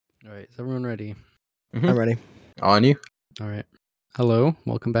All right, is everyone ready? I'm ready. On you. All right. Hello,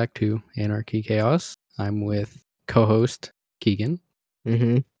 welcome back to Anarchy Chaos. I'm with co-host Keegan,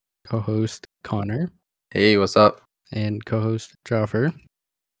 Mm-hmm. co-host Connor, Hey, what's up? and co-host Jaffer.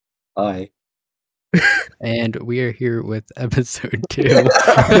 Hi. And we are here with episode 2.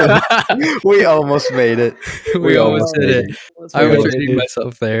 We almost made it. we almost did it. I was almost reading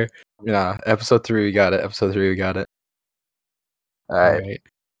myself there. Yeah, episode 3, we got it. Episode 3, we got it. All All right. right.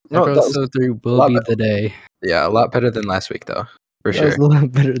 No, that was Episode 3 a will lot be better. the day. Yeah, a lot better than last week, though. For That sure. was a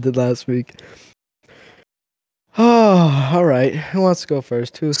lot better than last week. Oh, all right. Who wants to go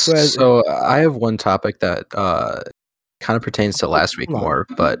first? So I have one topic that kind of pertains to last week Hold on. more,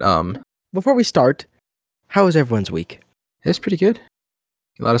 but Before we start, how was everyone's week? it's pretty good.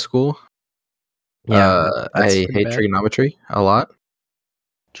 A lot of school. that's I pretty hate bad. trigonometry a lot.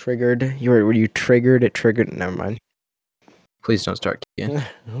 Triggered. Were you triggered? It triggered. Never mind. Please don't start again.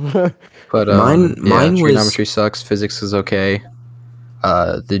 That's But Mine was- trigonometry sucks. Physics is okay.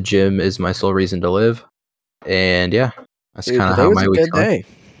 The gym is my sole reason to live, and yeah, that's kind of today how was my a week's good going. day.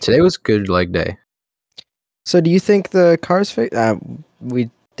 Today was good leg day. So, do you think the cars fix?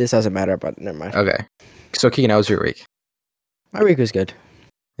 This doesn't matter, but never mind. Okay, so Keegan, how was your week? My week was good.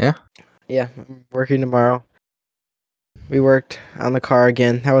 Yeah? Yeah, I'm working tomorrow. We worked on the car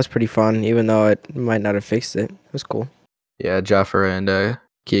again. That was pretty fun, even though it might not have fixed it. It was cool. Yeah, Jaffer and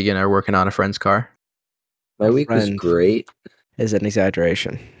Keegan are working on a friend's car. My week was friend. great Is an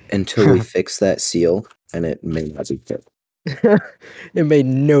exaggeration. until we fixed that seal, and it may not be good. It made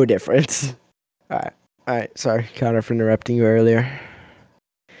no difference. All right. Sorry, Connor, for interrupting you earlier.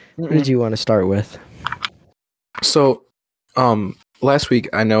 What did you want to start with? So, last week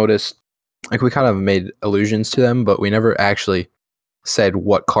I noticed, like, we kind of made allusions to them, but we never actually said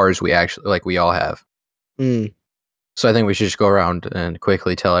what cars we all have. Mm, So I think we should just go around and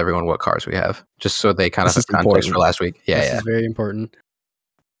quickly tell everyone what cars we have, just so they kind of This have is context important. for last week. Yeah, This yeah. is very important.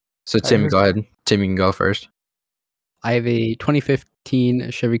 So Tim, Alright. go ahead. Tim, you can go first. I have a 2015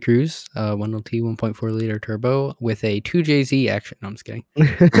 Chevy Cruze, 1LT 1.4 liter turbo with a 2JZ action. No, I'm just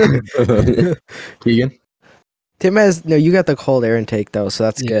kidding. Keegan. Tim has no. You got the cold air intake though, so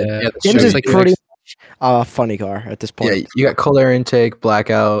that's good. Yeah, that's Tim's true. is like pretty much a funny car at this point. Yeah, you got cold air intake,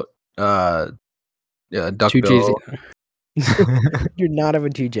 blackout, duckbill. 2JZ. You're not of a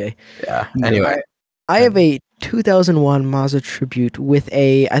 2J. Yeah. Anyway, I have a 2001 Mazda Tribute with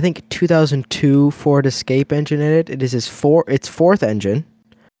a, I think, 2002 Ford Escape engine in it. It is its fourth engine.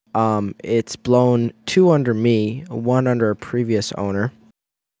 It's blown 2 under me, 1 under a previous owner.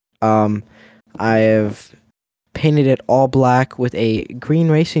 I have painted it all black with a green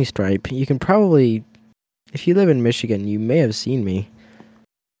racing stripe. You can probably, if you live in Michigan, you may have seen me.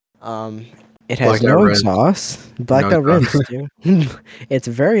 It has Blacked out no rims. exhaust, blacked No out rims too. It's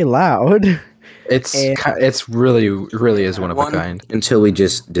very loud. it's really is one of a kind. Until we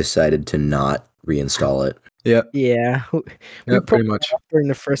just decided to not reinstall it. Yep. Yeah, we Yeah, put pretty it much. up during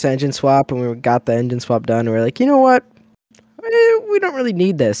the first engine swap, and we got the engine swap done. And we were like, you know what? We don't really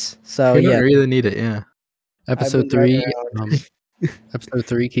need this. So We yeah, don't really need it. Yeah. Episode been driving 3. Episode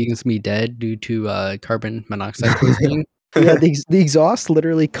 3, Keegan's me dead due to carbon monoxide poisoning. yeah. The exhaust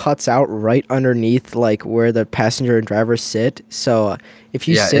literally cuts out right underneath like where the passenger and driver sit. So if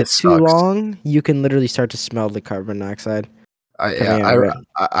you Yeah, sit it too sucks. long, you can literally start to smell the carbon monoxide. I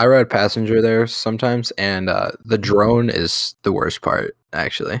ride passenger there sometimes, and the drone is the worst part,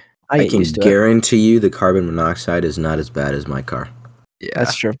 actually. I I get can used to it. guarantee you the carbon monoxide is not as bad as my car. Yeah.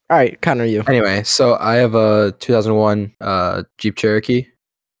 That's true. All right, Connor, you. Anyway, so I have a 2001 Jeep Cherokee,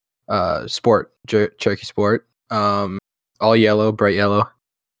 Cherokee Sport, all yellow, bright yellow,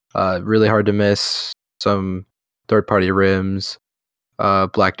 really hard to miss. Some third-party rims,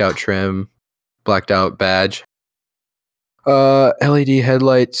 blacked out trim, blacked out badge, LED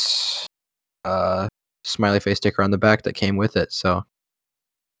headlights, smiley face sticker on the back that came with it. So,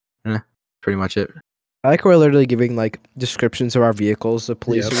 pretty much it. I like we're literally giving like descriptions of our vehicles. The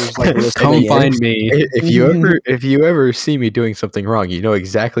police Yep. are just like listening Come in. find me. If you ever see me doing something wrong, you know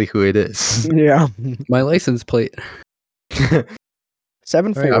exactly who it is. Yeah. My license plate.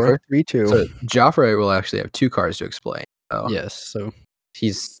 7432. So Jaffer will actually have 2 cars to explain. So Yes, so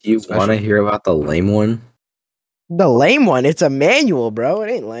he's Do you want to hear about the lame one? The lame one. It's a manual, bro. It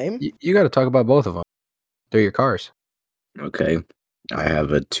ain't lame. you got to talk about both of them. They're your cars. Okay. I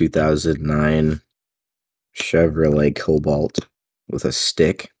have a 2009 Chevrolet Cobalt with a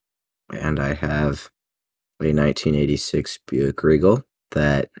stick, and I have a 1986 Buick Regal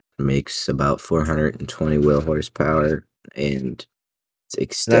that makes about 420 wheel horsepower, and it's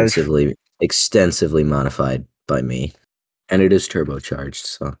extensively modified by me, and it is turbocharged.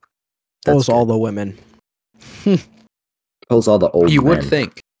 So Pulls all good. the women. Pulls all the old You would men.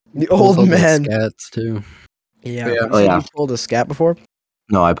 think. The Pulls old all the men. scats too. Yeah. Yeah. You Oh, said yeah. you pulled a scat before?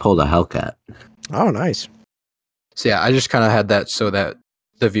 No, I pulled a Hellcat. Oh, nice. So yeah, I just kind of had that so that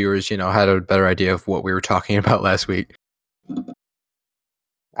the viewers, had a better idea of what we were talking about last week.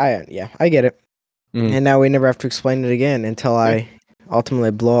 I get it. Mhm. And now we never have to explain it again until I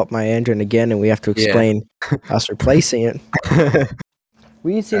ultimately blow up my engine again, and we have to Yeah. explain us replacing it.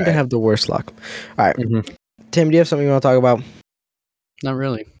 We seem to Alright. have the worst luck. All right, Mhm. Tim, do you have something you want to talk about? Not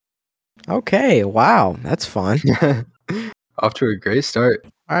really. Okay, wow, that's fun. Off to a great start.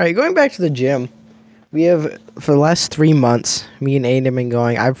 All right, going back to the gym, we have for the last 3 months, me and Aiden have been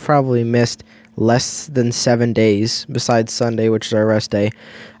going. I've probably missed less than 7 days, besides Sunday, which is our rest day.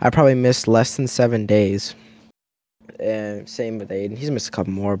 I probably missed less than 7 days. And same with Aiden. He's missed a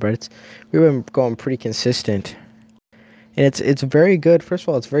couple more, but we've been going pretty consistent. And it's very good. First of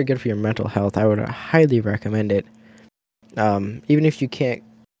all, it's very good for your mental health. I would highly recommend it. Even if you can't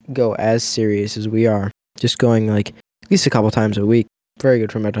go as serious as we are, just going like at least a couple times a week, very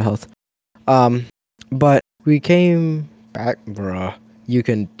good for mental health. But we came back, bruh. You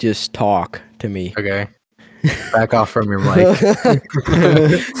can just talk to me. Okay. Back off from your mic.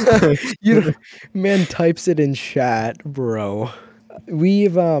 Man types it in chat, bro.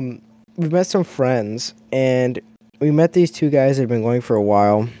 We've met some friends, and we met these two guys that have been going for a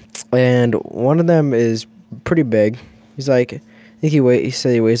while, and one of them is pretty big. He's like, I think he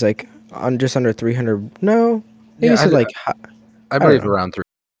said he weighs like on just under 300. No, maybe Yeah, he said like I don't believe know. around 3.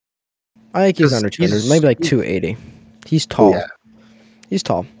 I think he's 'Cause under 200, maybe like 280. He's tall. Yeah. He's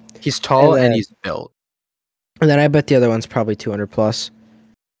tall. He's tall And and then- he's built. And then I bet the other one's probably 200 plus.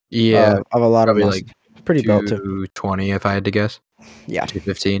 Yeah, Of a lot of probably muscle. like Pretty built too. 220 if I had to guess. Yeah.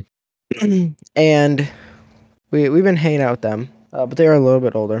 215. And we've been hanging out with them, but they are a little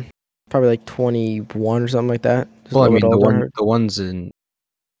bit older, probably like 21 or something like that. Just Well, a I little mean, bit older. the ones in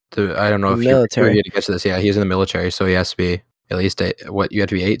the I don't know The if you're military. going to guess this. Yeah, he's in the military, so he has to be at least you have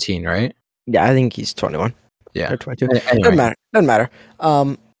to be 18, right? Yeah, I think he's 21 Yeah. or 22. Anyway, Doesn't matter. Doesn't matter.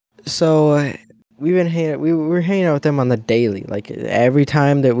 So we've been hanging. We were hanging out with them on the daily. Like every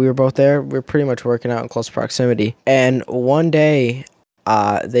time that we were both there, we are pretty much working out in close proximity. And one day,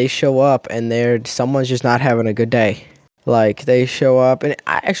 they show up and someone's just not having a good day. Like they show up, and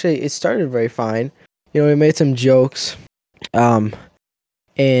it started very fine. We made some jokes.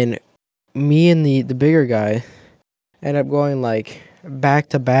 And me and the bigger guy end up going like back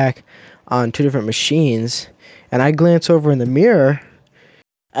to back on two different machines, and I glance over in the mirror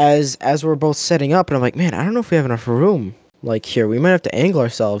as we're both setting up, and I'm like, man, I don't know if we have enough room like here. We might have to angle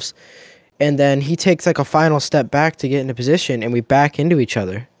ourselves. And then he takes like a final step back to get into position, and we back into each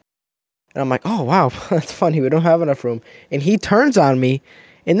other. And I'm like, oh wow, that's funny. We don't have enough room. And he turns on me,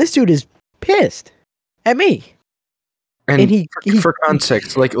 and this dude is pissed at me. and he for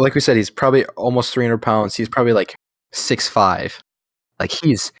context, like we said, he's probably almost 300 pounds. He's probably like 6'5". Like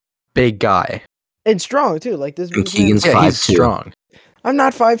he's big guy. and strong too. Like this. And this Keegan's man's- Yeah, he's 5'2". strong. I'm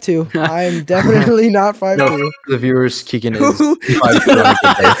not 5'2". I'm definitely not 5'2". No, the viewers, Keegan is Who- 5'2" on a good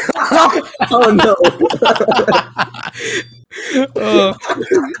day. Oh no!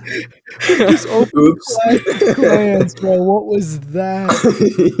 Just open Oops. glance, bro. What was that?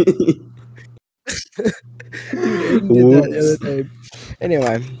 Dude, Aiden did that the other Whoops. day.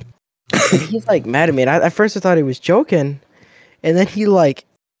 Anyway, and he's like mad at me. And at first I thought he was joking, and then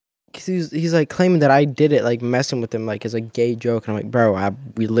cause he's like claiming that I did it, like messing with him, like as a gay joke. And I'm like, bro,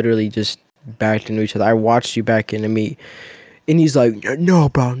 we literally just backed into each other. I watched you back into me. And he's like, no,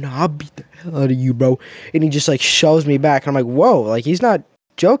 bro, no, I'll beat the hell out of you, bro. And he just like shoves me back. And I'm like, whoa, like he's not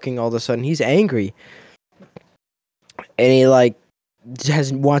joking all of a sudden. He's angry. And he like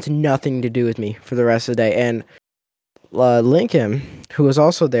wants nothing to do with me for the rest of the day. And Lincoln, who was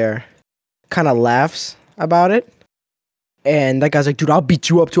also there, kind of laughs about it. And that guy's like, dude, I'll beat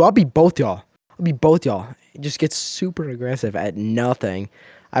you up too. I'll beat both y'all. I'll beat both y'all. He just gets super aggressive at nothing.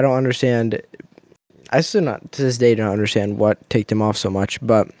 I don't understand. I still not to this day don't understand what ticked him off so much.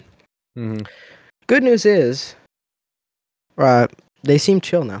 But good news is, they seem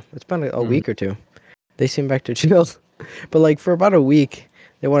chill now. It's been a week or two. They seem back to chill. But like for about a week,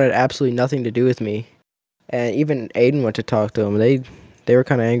 they wanted absolutely nothing to do with me. And even Aiden went to talk to him. They were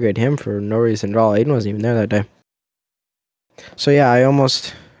kind of angry at him for no reason at all. Aiden wasn't even there that day. So yeah, I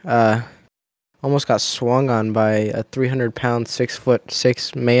almost got swung on by a 300-pound,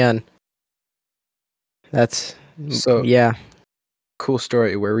 6'6" man. That's So yeah. cool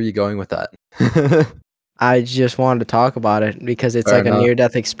story. Where were you going with that? I just wanted to talk about it because it's Fair like enough. a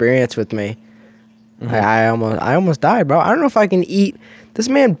near-death experience with me. Mhm. I almost died, bro. I don't know if I can eat. This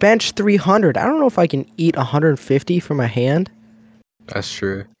man benched 300. I don't know if I can eat 150 from a hand. That's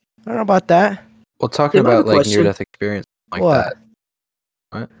true. I don't know about that. Well, talking Tim, I have a about like near question. death experience like What?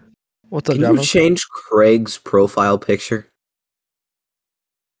 that. What? What's up, Can you Jaffer? change Craig's profile picture?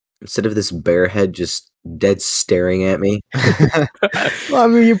 Instead of this bear head just dead staring at me. Well, I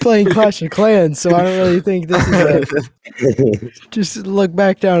mean, you're playing Clash of Clans, so I don't really think this is a. Just look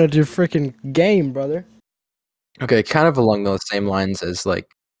back down at your freaking game, brother. Okay, kind of along those same lines as like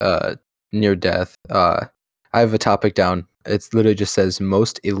near death. I have a topic down. It's literally just says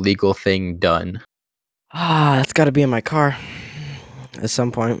most illegal thing done. Ah, that's got to be in my car at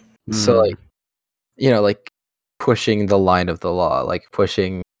some point. So like like pushing the line of the law, like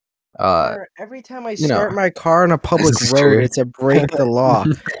pushing Every time I you know, start my car on a public this is road, true. it's a break the law.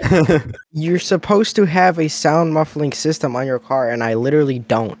 You're supposed to have a sound muffling system on your car, and I literally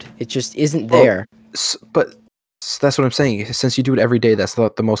don't. It just isn't Well, there. But that's what I'm saying. Since you do it every day, that's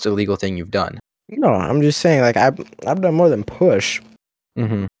not the most illegal thing you've done. No, I'm just saying, like I've done more than push.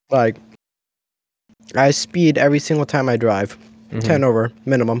 Mm-hmm. Like I speed every single time I drive, 10 over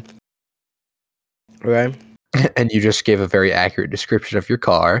minimum. Okay. And you just gave a very accurate description of your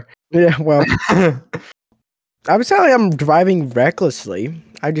car. Yeah. Well, I would say like I'm driving recklessly.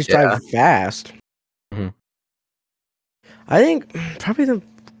 I just Yeah. drive fast. Mhm. I think probably the.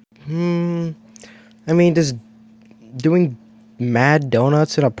 I mean, does doing mad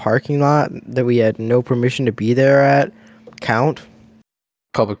donuts in a parking lot that we had no permission to be there at count?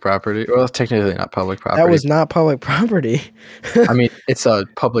 Public property. Well, technically not public property. That was not public property. I mean, it's a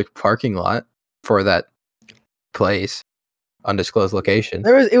public parking lot for that place, undisclosed location.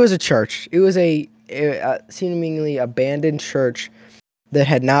 It was a church. It was a seemingly abandoned church that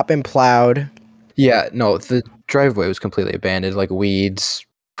had not been plowed. Yeah, no, the driveway was completely abandoned, like weeds,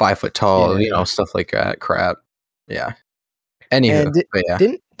 5 foot tall, Yeah. stuff like that. Crap. Yeah. Anywho, And but yeah.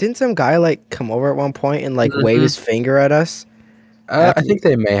 didn't some guy like come over at one point and like wave Mhm. his finger at us? I think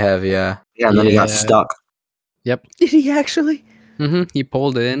they may have, yeah. Yeah, and then he got Yeah. stuck. Yep. Did he actually? He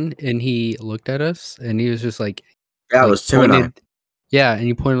pulled in and he looked at us and he was just like, Yeah, it was Tim and I. pointed, yeah, and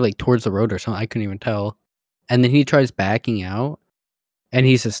he pointed like towards the road or something. I couldn't even tell. And then he tries backing out, and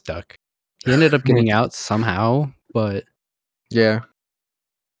he's just stuck. He ended up getting out somehow, but Yeah.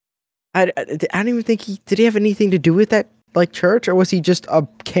 I don't even think did he have anything to do with that like church, or was he just a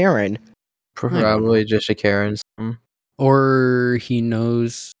Karen? Probably just a Karen. or he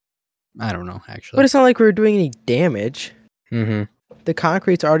knows. I don't know But actually. it's not like we were doing any damage. Mm-hmm. The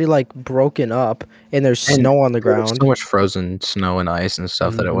concrete's already like broken up, and there's And snow on the there was ground. so much frozen snow and ice and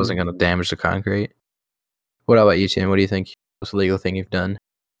stuff that it wasn't going to damage the concrete. What about you, Tim? What do you think was the legal thing you've done?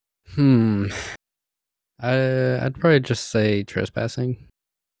 I'd probably just say trespassing.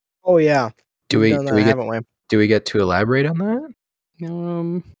 Oh yeah, Do we've we done do that, we get haven't we? do we get to elaborate on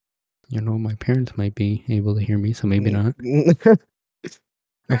that? My parents might be able to hear me, so maybe not.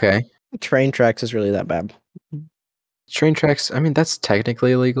 Okay. Train tracks is really that bad. Train tracks, I mean, that's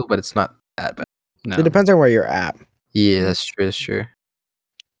technically illegal, but it's not that bad. No. It depends on where you're at. Yeah, that's true. That's true.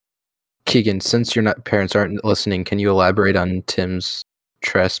 Keegan, since your parents aren't listening, can you elaborate on Tim's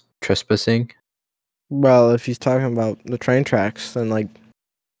trespassing? Well, if he's talking about the train tracks, then like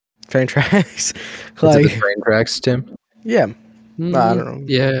train tracks, Is it the like train tracks, Tim? yeah, I don't know.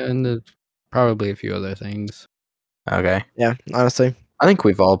 Yeah, and probably a few other things. Okay. Yeah, honestly, I think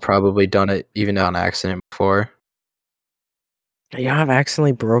we've all probably done it, even on accident before. yeah, I've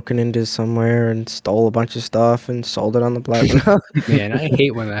accidentally broken into somewhere and stole a bunch of stuff and sold it on the black market. Man, I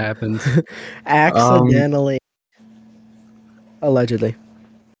hate when that happens. Accidentally, allegedly.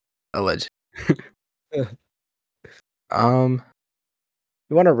 Alleged. Yeah. Um,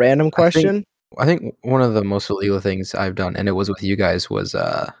 You want a random question? I think one of the most illegal things I've done, and it was with you guys, was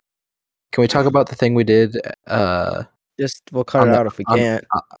can we talk about the thing we did? Just we'll cut on it the- out if we on- can't.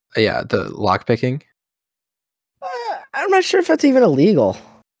 Yeah, the lock picking. I'm not sure if that's even illegal.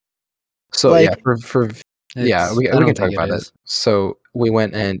 So yeah, Like- for yeah, we I can don't talk think about it it. is. So we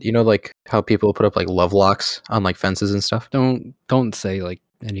went and like how people put up like love locks on like fences and stuff. Don't say like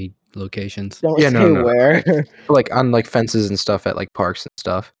any locations. Don't Yeah, say no. where. Like on like fences and stuff at like parks and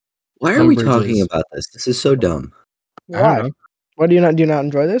stuff. Why are Some we bridges. talking about this? This is so dumb. I don't Why? know. Why do you not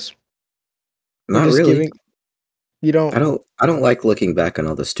enjoy this? You're Not just really. giving- You don't. I don't like looking back on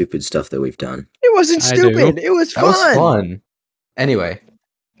all the stupid stuff that we've done. It wasn't I do. stupid. It was That fun. was fun. Anyway,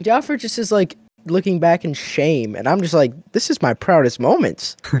 Jaffer just is like looking back in shame, and I'm just like, this is my proudest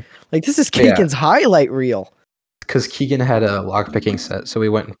moments. Like this is Yeah. Keegan's highlight reel. because Keegan had a lock picking set, so we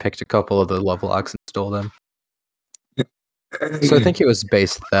went and picked a couple of the love locks and stole them. So I think it was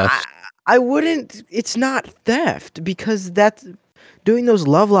base theft. I wouldn't. It's not theft because that's doing those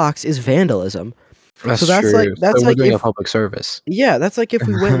love locks is vandalism. That's So that's like true. So we're doing a if public service. that's like if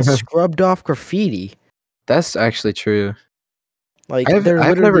we went and scrubbed off graffiti. That's actually true. Like they're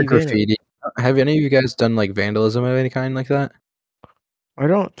I've never literally vandal. graffiti. Have any of you guys done like vandalism of any kind like that? I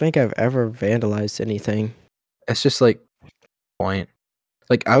don't think I've ever vandalized anything. It's just like point.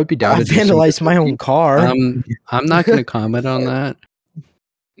 Like I would be down I to do some vandalized my own graffiti. car. I'm not gonna comment on that.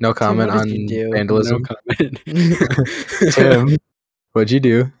 No Tim, what comment did you on do? No vandalism. comment. Tim, what'd you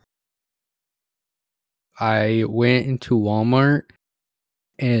do? I went into Walmart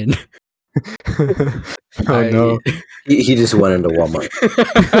and Oh I no. He just went into Walmart.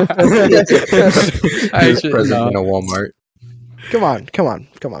 I He was actually present in no. a Walmart. Come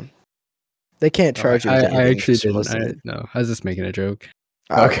on. They can't No, charge you with I anything. actually Just didn't. listen. No, I was just making a joke.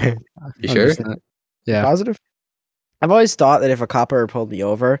 Okay. You I'm sure? just not- You yeah. positive? I've always thought that if a copper pulled me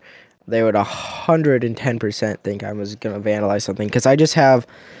over, they would 110% think I was gonna vandalize something because I just have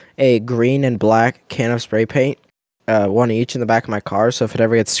a green and black can of spray paint, one each in the back of my car. So if it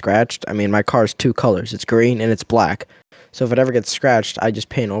ever gets scratched, I mean my car's two colors. It's green and it's black. So if it ever gets scratched, I just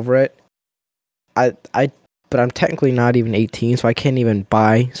paint over it. But I'm technically not even 18, so I can't even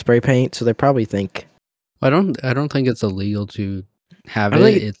buy spray paint. So they probably think I don't think it's illegal to have I don't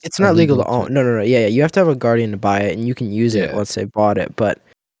it. think It's it's not legal to illegal own. No. Yeah. You have to have a guardian to buy it, and you can use it Yeah. once they bought it. But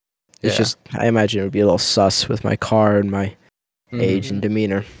it's Yeah. just, I imagine it would be a little sus with my car and my age Mhm. and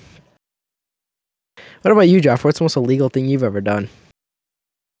demeanor. What about you, Joff? What's the most illegal thing you've ever done?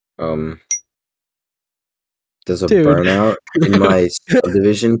 Does a Dude. burnout in my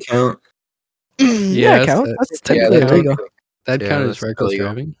subdivision count? Yeah, it Yes, counts. That's Yeah, technically that illegal. that Yeah, count as that's reckless illegal.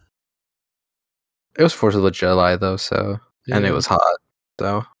 driving. It was 4th of July though, so and it Yeah. was hot.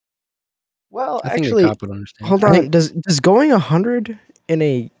 So Well, I think a actually, cop would understand. hold I on. think- Does going 100 in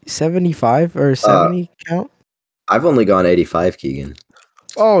a 75 or 70 count? I've only gone 85, Keegan.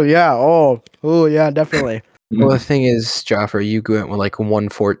 Oh yeah. Oh yeah. Definitely. Well, the thing is, Jaffer, you went with like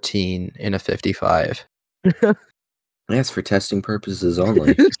 114 in a 55. That's for testing purposes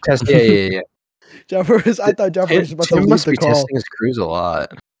only. Test, yeah. I thought Jaffer was about to Tim leave must the be call. testing his cruise a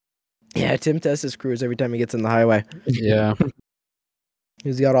lot. Yeah, Tim tests his cruise every time he gets in the highway. Yeah.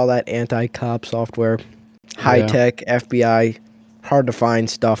 He's got all that anti-cop software, high tech FBI, hard to find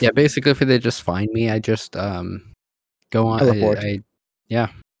stuff. Yeah, basically if they just find me, I just go on Teleport. yeah,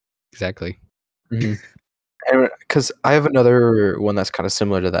 exactly. And because I have another one that's kind of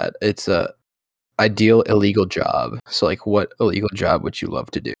similar to that. It's a ideal illegal job. So like, what illegal job would you love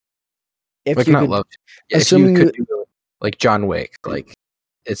to do? If Like you not could, love. Yeah, if assuming you could do like John Wick, like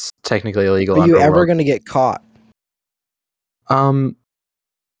it's technically illegal. are you ever underworld. gonna get caught?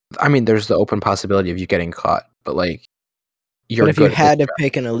 I mean, there's the open possibility of you getting caught, but like you're But if good you at this had to job.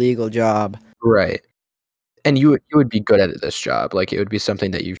 pick an illegal job, Right. And you would be good at this job. Like it would be something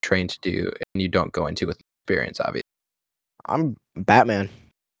that you've trained to do and you don't go into with experience, obviously. I'm Batman.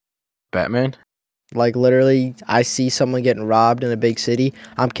 Batman? Like literally, I see someone getting robbed in a big city,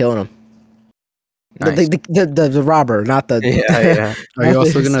 I'm killing them. Nice. The robber, not the. Yeah. Are you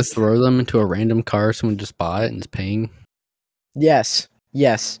also Nothing. gonna throw them into a random car someone just bought and is paying? Yes.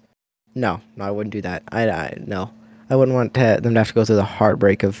 No, I wouldn't do that. No, I wouldn't want them to have to go through the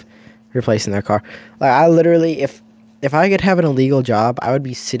heartbreak of replacing their car. Like I literally, if I could have an illegal job, I would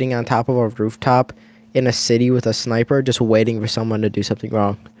be sitting on top of a rooftop in a city with a sniper, just waiting for someone to do something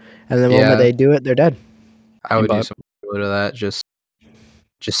wrong. And the moment they do it, they're dead. I would do But- something similar to that. Just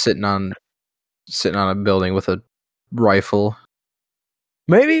sitting on a building with a rifle.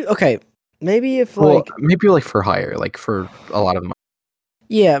 Maybe okay. Maybe if Well, like maybe like for hire, like for a lot of money.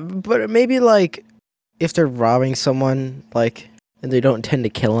 yeah, but maybe like if they're robbing someone, like and they don't intend to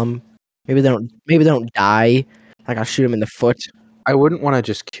kill them, maybe they don't die. Like I'll shoot them in the foot. I wouldn't want to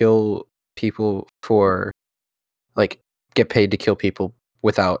just kill people for like get paid to kill people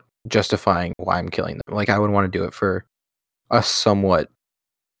without justifying why I'm killing them. Like I would want to do it for a somewhat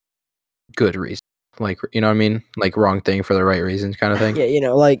good reason. Like you know what I mean? Like wrong thing for the right reasons kind of thing. Yeah,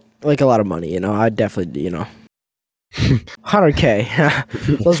 like a lot of money. I'd definitely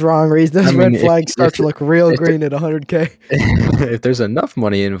 100K. Those wrong reasons. Those I mean, red flags start to look real if it- green at 100K. If there's enough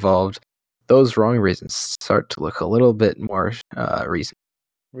money involved, those wrong reasons start to look a little bit more reason.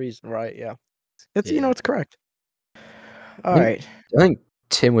 Reason, right? Yeah. It's Yeah. it's correct. All think- right. I think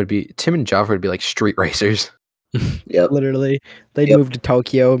Tim and Jaffer would be like street racers. Yep. Literally, they'd Yep. move to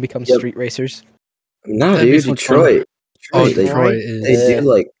Tokyo and become Yep. street racers. No, That'd be dude, so fun. Detroit. Oh, Detroit. Detroit They is. do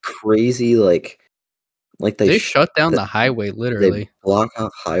like crazy, like They shut down the- the highway they literally. block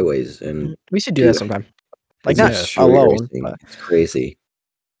off highways and We should do that sometime. Like do not Yeah. street alone, racing. but It's crazy.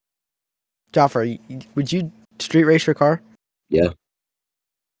 Jaffer, would you street race your car? Yeah,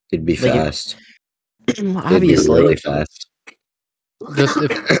 it'd be Like, fast. It'd be obviously. really fast. Just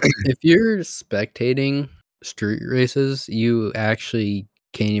if you're spectating street races, you actually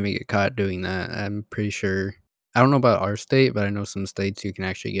can't even get caught doing that. I'm pretty sure. I don't know about our state, but I know some states you can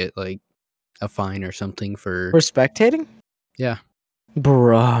actually get like a fine or something for. We're spectating? Yeah.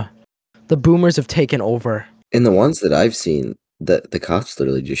 Bruh. The boomers have taken over. And the ones that I've seen, the cops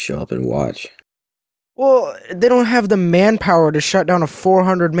literally just show up and watch. Well, they don't have the manpower to shut down a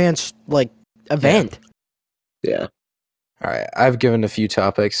 400-man event. Yeah. All right, I've given a few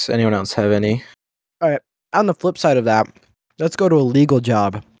topics. Anyone else have any? All right. On the flip side of that, let's go to a legal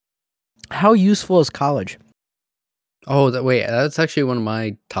job. How useful is college? Oh, wait, that's actually one of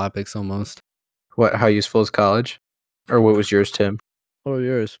my topics almost. What? How useful is college? Or what was yours, Tim? What are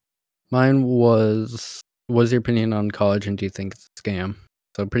yours? Mine was, what's your opinion on college and do you think it's a scam?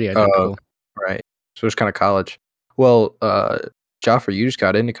 So pretty Oh, identical. right. So it's kind of college. Well, Jaffer, you just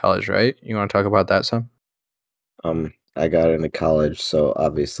got into college, right? You want to talk about that some? I got into college, so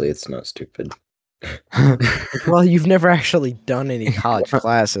obviously it's not stupid. Well, you've never actually done any college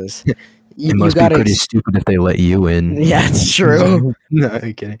classes. It must be pretty stupid if they let you in. Yeah, it's true. No,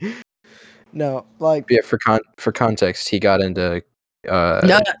 I'm kidding. No, like Yeah, for context, he got into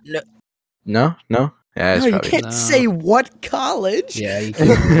no, no. Yeah, it's you probably can't No. say what college. Yeah, you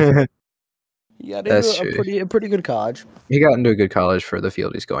can't. You got That's into true. a pretty good college, he got into a good college for the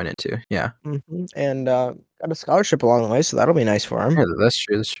field he's going into. Yeah, and got a scholarship along the way, so that'll be nice for him. yeah, that's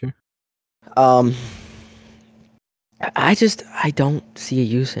true. That's true. I don't see a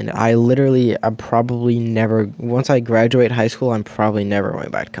use in it. I'm probably never, once I graduate high school, I'm probably never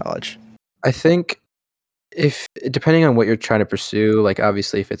going back to college. I think if depending on what you're trying to pursue, like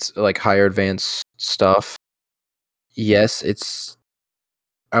obviously if it's like higher advanced stuff, yes, it's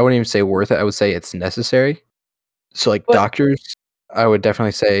I wouldn't even say worth it. I would say it's necessary. So like But- doctors, I would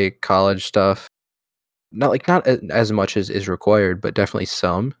definitely say college stuff. Not as much as is required, but definitely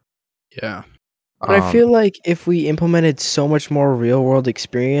some. Yeah. But I feel like if we implemented so much more real world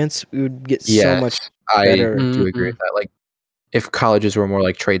experience, we would get so yes, much I better. do agree with that. Like if colleges were more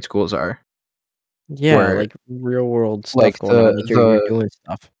like trade schools are, Yeah, where- like real world stuff like going on. Like you're doing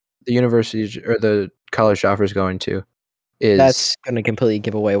stuff. the universities or the college Jaffer's going to is That's gonna completely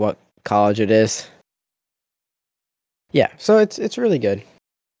give away what college it is. Yeah, so it's really good.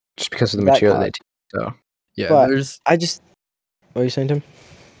 just because of the that material that they college. teach. So Yeah, But- there's What are you saying, Tim?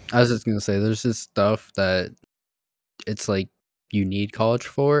 I was just gonna say there's this stuff that it's like you need college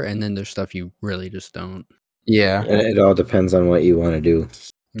for, and then there's stuff you really just don't. yeah, And it all depends on what you want to do.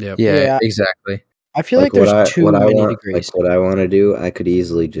 Yep. Yeah. exactly. I feel like there's too many degrees. Like what I want to do, I could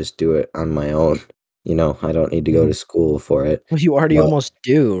easily just do it on my own. You know, I don't need to go to school for it. Well, you already but- almost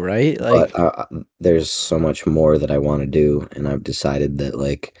do, right? Like, But there's so much more that I want to do, and I've decided that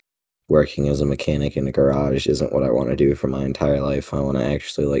like working as a mechanic in a garage isn't what I want to do for my entire life. I want to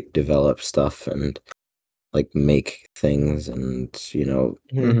actually like develop stuff and like make things and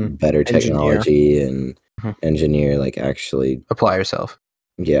Mhm. better Engineer. technology and Mhm. engineer, like actually, Apply yourself.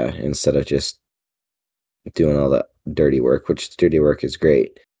 yeah, instead of just doing all that dirty work, which dirty work is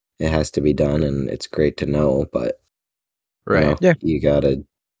great. It has to be done and it's great to know, but Right. Yeah. you gotta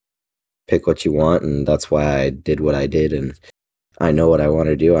pick what you want, and that's why I did what I did, and I know what I want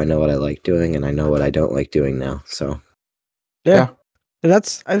to do, I know what I like doing, and I know what I don't like doing now. So yeah. And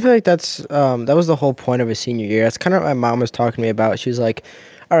I feel like that was the whole point of a senior year. That's kind of what my mom was talking to me about. She was like,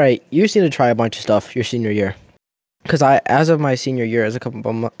 all right, you just need to try a bunch of stuff your senior year. Because as of my senior year, as a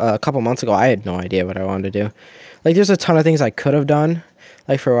couple months ago, I had no idea what I wanted to do. Like, there's a ton of things I could have done.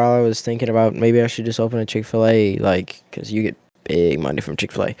 Like, for a while, I was thinking about maybe I should just open a Chick-fil-A, like, because you get big money from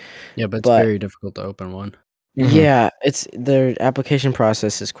Chick-fil-A. Yeah, but it's But- very difficult to open one. Mhm. Yeah, their application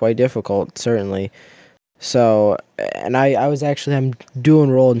process is quite difficult, certainly. So, and I'm dual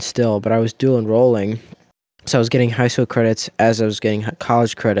enrolled still, but I was dual enrolling. So I was getting high school credits as I was getting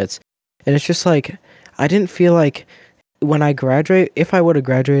college credits. And it's just like, I didn't feel like when I graduate, if I would have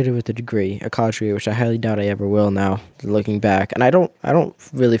graduated with a college degree, which I highly doubt I ever will now, looking back, and I don't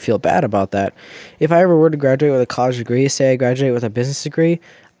really feel bad about that. If I ever were to graduate with a college degree, say I graduate with a business degree,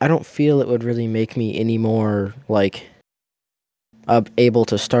 I don't feel it would really make me any more like able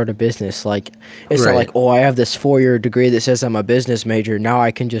to start a business. Like, it's not Right. like, oh, I have this 4-year degree that says I'm a business major. Now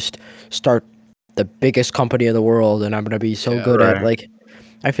I can just start the biggest company in the world, and I'm gonna be so Yeah, good at right. like.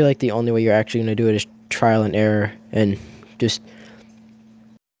 I feel like the only way you're actually gonna do it is trial and error and just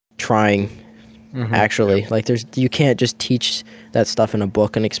trying. Mhm. Actually, like you can't just teach that stuff in a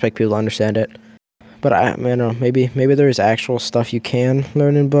book and expect people to understand it. But I don't know, maybe there's actual stuff you can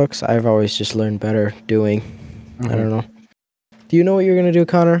learn in books. I've always just learned better doing. I don't know. Do you know what you're gonna do,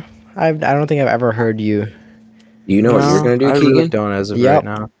 Connor? I don't think I've ever heard you. Do you know what you're No, gonna do, I really Keegan? don't as of right Yep,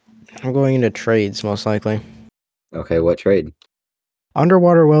 now. I'm going into trades most likely. Okay, what trade?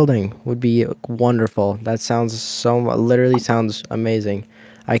 Underwater welding would be wonderful. That sounds literally sounds amazing.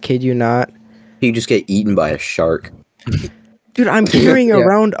 I kid you not. You just get eaten by a shark. Dude, I'm carrying Yeah.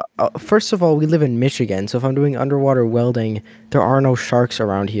 around. First of all, we live in Michigan, so if I'm doing underwater welding, there are no sharks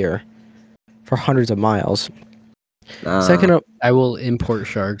around here for hundreds of miles. Second of, I will import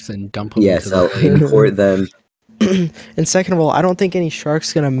sharks and dump them into Yes, the I'll lake. import them. and second of all, I don't think any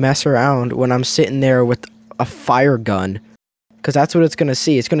shark's gonna mess around when I'm sitting there with a fire gun, because that's what it's gonna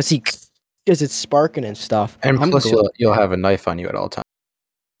see. It's gonna see because it's sparking and stuff. And I'm plus, gl- you'll have a knife on you at all times.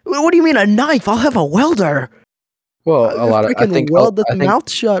 What do you mean a knife? I'll have a welder. Well, I'll just freaking weld the mouth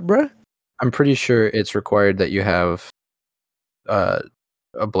shut, bruh. I'm pretty sure it's required that you have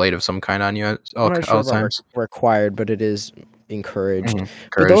a blade of some kind on you at I'm not sure all about times. required, but it is encouraged. But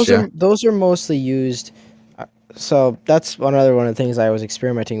Courage, yeah. those are mostly used. So that's another one of the things I was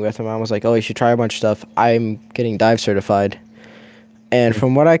experimenting with. My mom was like, "Oh, you should try a bunch of stuff." I'm getting dive certified, and Mhm.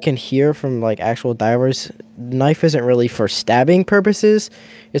 from what I can hear from like actual divers, knife isn't really for stabbing purposes.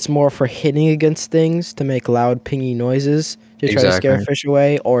 It's more for hitting against things to make loud pingy noises to try to scare Exactly. fish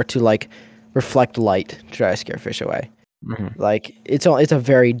away, or to like reflect light to try to scare fish away. Mhm. Like it's a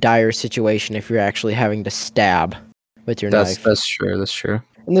very dire situation if you're actually having to stab with your knife. That's true. That's true.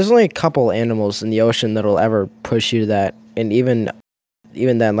 And there's only a couple animals in the ocean that'll ever push you to that. And even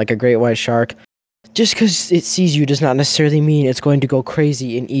then, like a great white shark, just because it sees you does not necessarily mean it's going to go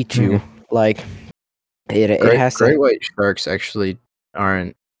crazy and eat you. Like it has to. Great white sharks actually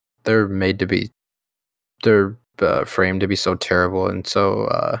aren't. They're made to be. They're framed to be so terrible and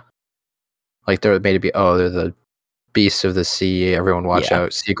so like they're made to be. Oh, they're the beasts of the sea. Everyone watch Yeah.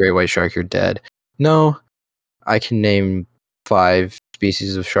 out. See a great white shark, you're dead. No, I can name 5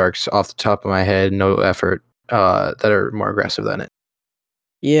 species of sharks off the top of my head, no effort, that are more aggressive than it.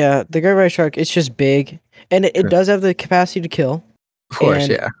 Yeah, the great white shark, it's just big, and it True. does have the capacity to kill. Of course,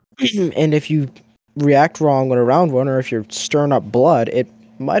 And yeah. and if you react wrong when around one, or if you're stirring up blood, it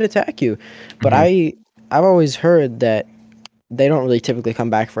might attack you. But Mhm. I've always heard that they don't really typically come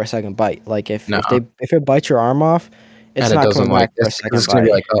back for a second bite. Like if No, if it bites your arm off, it's and it not doesn't coming like back for this a because second it's gonna be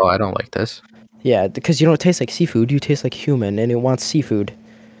bite. like, oh, I don't like this. Yeah, because you don't taste like seafood. You taste like human, and it wants seafood.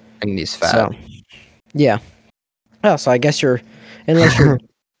 And he's fat. So yeah. Oh, so I guess unless you're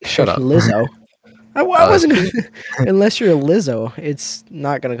Shut up. Lizzo. I That's wasn't true. gonna, unless you're Lizzo, it's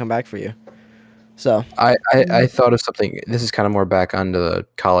not gonna come back for you. So I thought of something. This is kind of more back onto the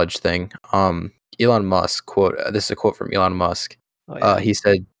college thing. Elon Musk quote. This is a quote from Elon Musk. oh yeah, He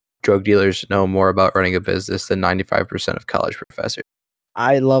said, "Drug dealers know more about running a business than 95% of college professors."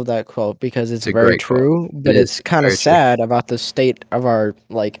 I love that quote because it's It's a very great quote. true, It but is. it's It's kind of very true. sad about the state of our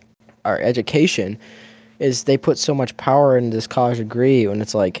our education. Is they put so much power in this college degree when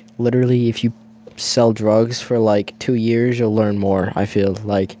it's like literally if you sell drugs for like 2 years, you'll learn more. I feel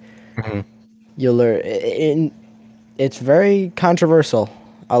like Mhm. you'll learn. It's very controversial.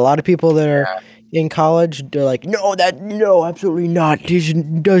 A lot of people that are in college, they're like, no, absolutely not. He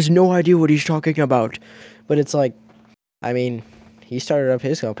does no idea what he's talking about. But it's like, I mean, he started up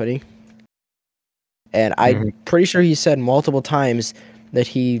his company, and I'm Mhm. pretty sure he said multiple times that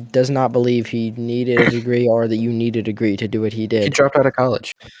he does not believe he needed a degree or that you need a degree to do what he He did. dropped out of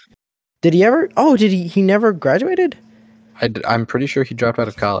college. Did he ever? Oh, did he? He never graduated? I'm pretty sure he dropped out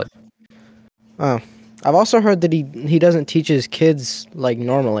of college. Oh, I've also heard that he doesn't teach his kids like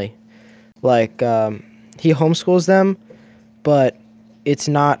normally. Like he homeschools them, but it's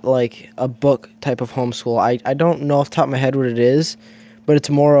not like a book type of homeschool. I don't know off the top of my head what it is, but it's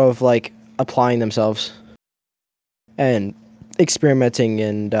more of like applying themselves and experimenting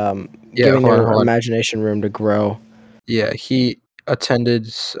and Yeah, giving their hold on. imagination room to grow. Yeah, he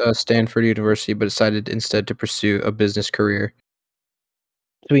attended Stanford University, but decided instead to pursue a business career.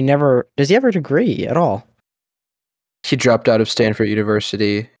 So does he have a degree at all? He dropped out of Stanford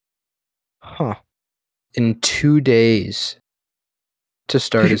University Huh. in 2 days to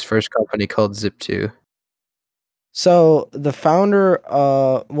start his first company called Zip2. So the founder,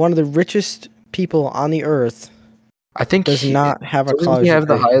 one of the richest people on the earth, I think does not have a doesn't he college have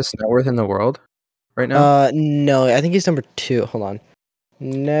the degree. highest net worth in the world right now? No, I think he's number 2. Hold on.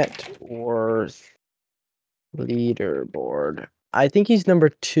 Net worth leaderboard. I think he's number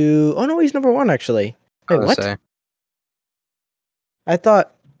 2. Oh no, he's number 1 actually. I Wait, was what? gonna say. I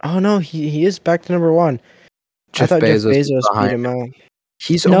thought. Oh no, he is back to number 1. I Jeff thought Jeff Bezos is Bezos beat behind him him. out.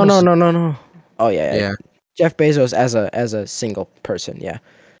 He's No, no, almost no, no, no. Oh yeah, Yeah. Jeff Bezos as a single person. Yeah.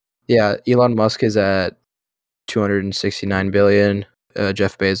 Yeah, Elon Musk is at 269 billion.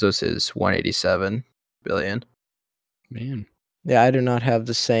 Jeff Bezos is 187 billion. Man. Yeah, I do not have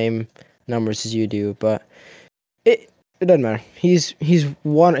the same numbers as you do, but it doesn't matter. He's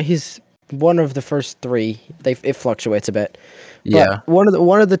one of the first three. It fluctuates a bit. Yeah. But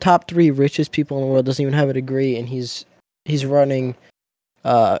one of the top three richest people in the world doesn't even have a degree, and he's running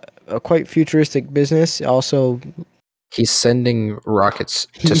a quite futuristic business. Also, He's sending rockets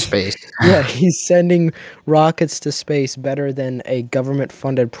to space. yeah, he's sending rockets to space better than a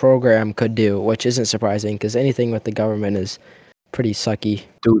government-funded program could do, which isn't surprising because anything with the government is pretty sucky,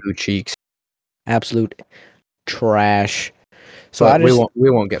 Doo-doo cheeks. absolute trash. So But I just we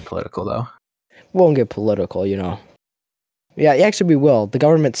won't get political though. won't get political, you know. Yeah, actually we will. The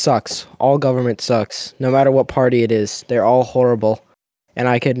government sucks. All government sucks. No matter what party it is, they're all horrible. And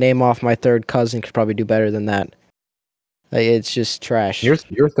I could name off my third cousin could probably do better than that. Like, it's just trash. Your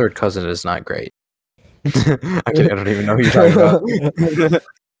third cousin is not great. I don't even know who you're talking about.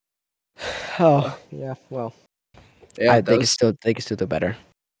 Oh yeah, well, Yeah, they can still do better.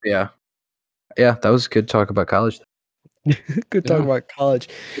 yeah. Yeah, that was good talk about college. Good talk Yeah. about college.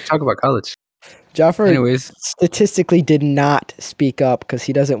 Good talk about college. Jaffer Anyways, statistically did not speak up because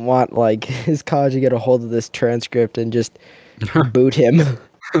he doesn't want like his college to get a hold of this transcript and just boot him.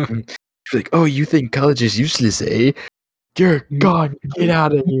 She's like, oh, you think college is useless, eh? Dear God, get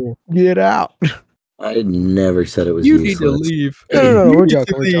out of here. Get out. I never said it was you need to useless. leave. No. You We're need to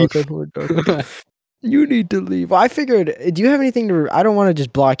joking. leave. We're joking. You need to leave. Well, I figured. Do you have anything to? I don't want to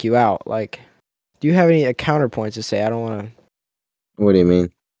just block you out. Like, do you have any counterpoints to say? I don't want to. What do you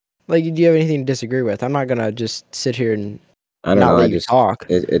mean? Like, do you have anything to disagree with? I'm not gonna just sit here and I don't not know. let you talk.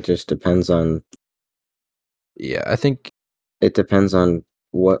 It just depends on Yeah, I think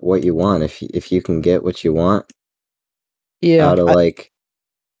what you want. If you can get what you want Yeah, out of like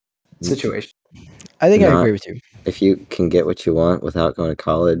situation. I think I not agree with you. if you can get what you want without going to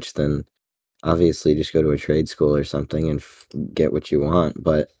college, then obviously just go to a trade school or something and get what you want.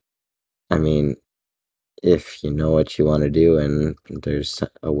 But I mean, if you know what you want to do and there's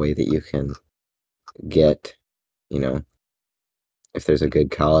a way that you can get, you know, if there's a good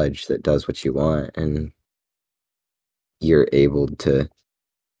college that does what you want and you're able to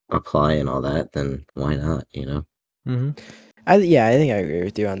apply and all that, then why not, you know? Mm-hmm. I think I agree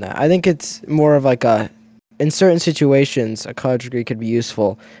with you on that. I think it's more of like in certain situations, a college degree could be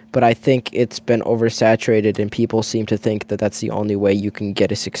useful, but I think it's been oversaturated, and people seem to think that that's the only way you can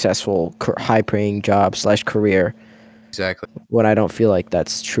get a successful, high-paying job / career. Exactly. When I don't feel like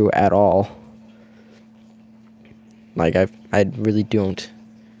that's true at all. Like I really don't.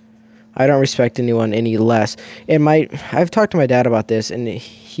 I don't respect anyone any less. And I've talked to my dad about this, and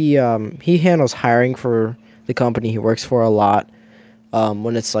he handles hiring for the company he works for a lot.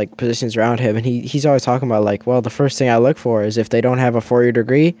 When it's like positions around him, and he's always talking about like, well, the first thing I look for is if they don't have a 4-year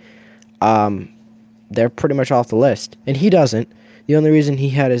degree, they're pretty much off the list. And he doesn't. The only reason he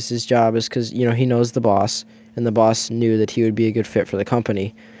had his job is because he knows the boss, and the boss knew that he would be a good fit for the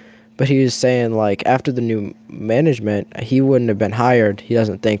company. But he was saying like after the new management, he wouldn't have been hired. He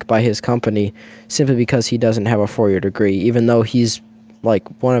doesn't think by his company simply because he doesn't have a 4-year degree, even though he's like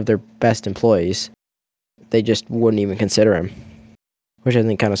one of their best employees. They just wouldn't even consider him, which I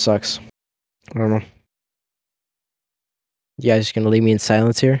think kind of sucks. I don't know. You guys just gonna leave me in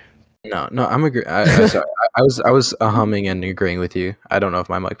silence here? No, I'm agree. I sorry. I was humming and agreeing with you. I don't know if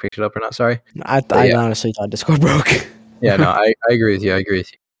my mic picked it up or not. Sorry. I yeah. honestly thought Discord broke. Yeah, no, I agree with you. I agree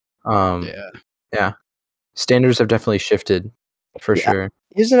with you. Yeah. Standards have definitely shifted for sure.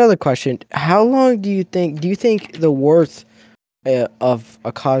 Here's another question: how long do you think the worth of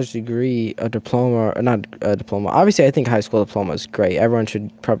a college degree, a diploma, or not a diploma? Obviously, I think high school diploma is great. Everyone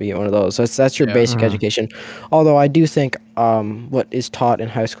should probably get one of those. That's your Yeah. basic education. Although I do think what is taught in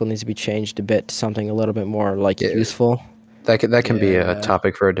high school needs to be changed a bit to something a little bit more like Yeah. useful. That can be a Yeah.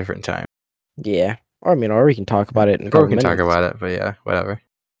 topic for a different time. Yeah, or we can talk about it in a Or couple we can talk minutes. about it, but yeah, whatever.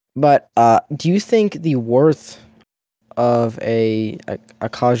 But do you think the worth of a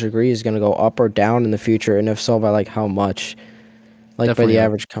college degree is going to go up or down in the future, and if so, by like how much? Like Definitely by the up.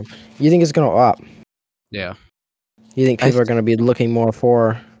 average company, you think it's going to go up? Yeah. You think people are going to be looking more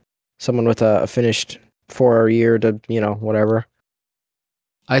for someone with a finished 4-year to whatever?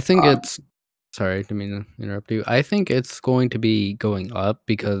 I think it's sorry, I didn't mean to interrupt you. I think it's going to be going up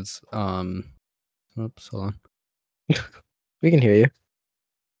because oops, hold on. We can hear you.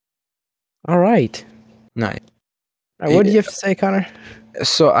 All right. Nice. What do you have to say, Connor?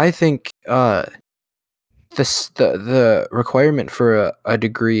 So I think the requirement for a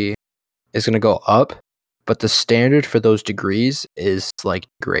degree is going to go up, but the standard for those degrees is like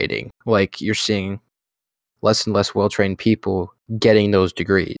degrading. Like you're seeing less and less well-trained people getting those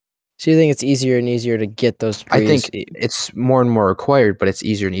degrees. So you think it's easier and easier to get those I degrees? think it's more and more required, but it's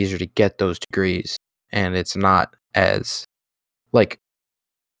easier and easier to get those degrees, and it's not as like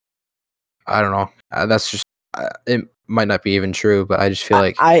I don't know. That's just it might not be even true, but I just feel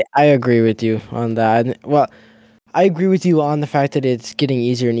like I agree with you on that. Well, I agree with you on the fact that it's getting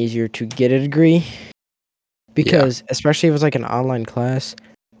easier and easier to get a degree because especially if it's like an online class,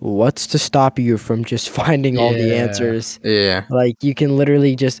 what's to stop you from just finding all the Yeah. answers? yeah. Like you can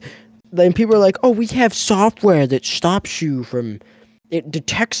literally just then people are like, "Oh, we have software that stops you from it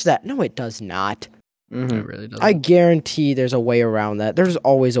detects that." No, it does not. It Mm-hmm. really I doesn't. guarantee there's a way around that. There's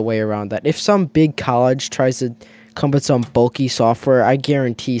always a way around that. If some big college tries to come with some bulky software, I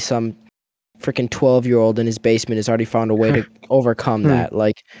guarantee some freaking 12-year-old in his basement has already found a way to overcome that.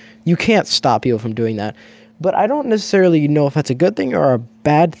 Like, you can't stop people from doing that. But I don't necessarily know if that's a good thing or a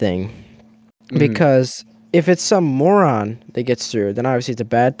bad thing. Because if it's some moron that gets through, then obviously it's a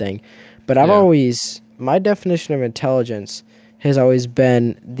bad thing. But Yeah. my definition of intelligence has always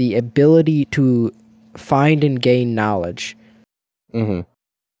been the ability to find and gain knowledge. Mm-hmm.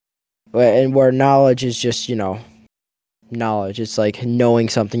 And where knowledge is just, knowledge. It's like knowing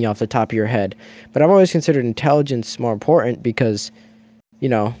something off the top of your head. But I've always considered intelligence more important because, you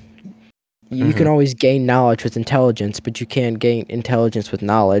know, you can always gain knowledge with intelligence, but you can't gain intelligence with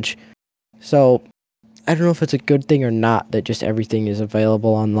knowledge. So I don't know if it's a good thing or not that just everything is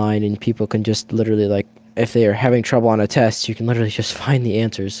available online and people can just literally like if they are having trouble on a test, you can literally just find the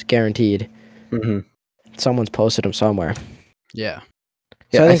answers, guaranteed. Mm-hmm. Someone's posted them somewhere. Yeah.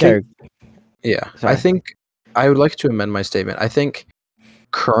 So Yeah, I think I sorry. think I would like to amend my statement. I think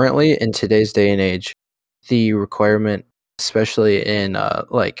currently in today's day and age, the requirement, especially in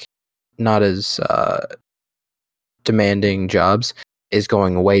like not as demanding jobs, is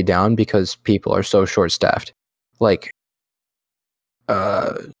going way down because people are so short-staffed. Like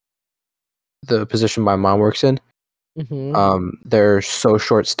the position my mom works in, they're so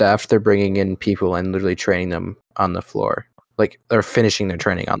short-staffed. They're bringing in people and literally training them on the floor. Like they're finishing their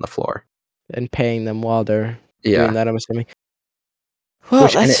training on the floor. And paying them while they're doing Yeah. that, I'm assuming. Well,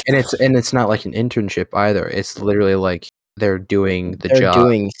 Which that's and it's not like an internship either. It's literally like they're doing the they're job.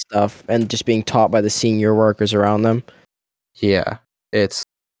 doing stuff and just being taught by the senior workers around them. Yeah. It's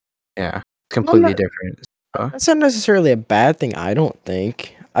Well, completely different. that's not necessarily a bad thing, I don't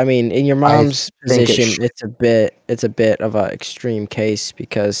think. I mean, in your I mom's think it position, it's a bit of a extreme case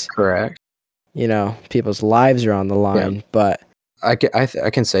because, correct. people's lives are on the Yeah. line, but I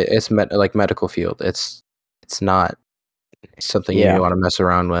can say it's like medical field. It's not something yeah. you want to mess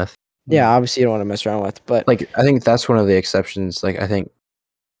around with. Yeah, obviously you don't want to mess around with, but Like I think that's one of the exceptions. Like I think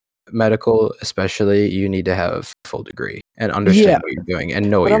medical, especially, you need to have a full degree and yeah, understand what you're doing and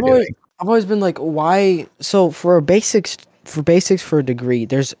know what but you're doing. I've always been like, why? So for basics for a degree,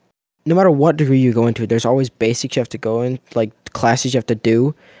 there's no matter what degree you go into, there's always basics you have to go in, like classes you have to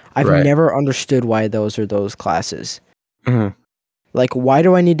do. I've Right. never understood why those are those classes. Mhm. Like, why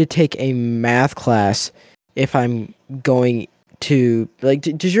do I need to take a math class if I'm going to like?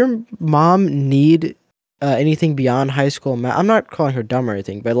 Does your mom need anything beyond high school math? I'm not calling her dumb or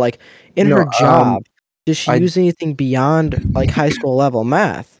anything, but like in No, her job, does she I use anything beyond like high school level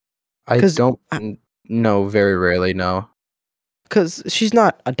math? I Because don't know, very rarely, no. she's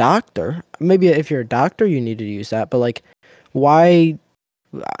not a doctor. Maybe if you're a doctor, you need to use that. But like, why?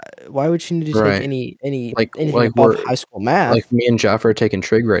 Why would she need to take Right. anything Like above we're high school like math? me and Jaffer are taking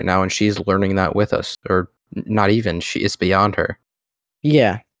trig right now, and she's learning that with us, or not even. It's beyond her.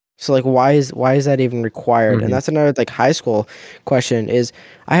 Yeah. So like why is that even required? And Mhm. that's another like high school question is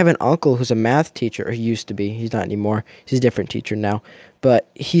I have an uncle who's a math teacher, or he used to be. He's not anymore. He's a different teacher now. But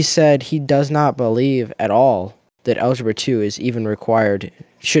he said he does not believe at all that algebra 2 is even required,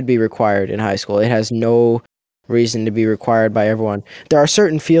 should be required in high school. It has no reason to be required by everyone. There are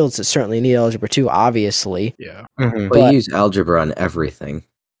certain fields that certainly need algebra 2, obviously. Yeah. Mhm. We But use algebra on everything.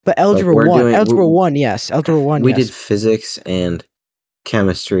 Like algebra 1, yes. Algebra 1, we did yes. physics and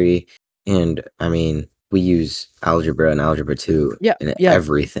chemistry, and I mean we use algebra and algebra 2 Yeah, in yeah.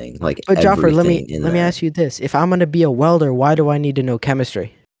 everything, like But Jaffer, everything in let me that. ask you this: if I'm gonna be a welder, why do I need to know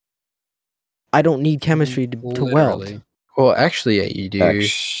chemistry? I don't need chemistry to weld. Literally. Well, actually, yeah, you do.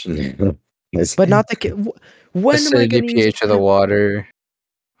 Actually, But not the when am I Acidity, gonna use pH of the water,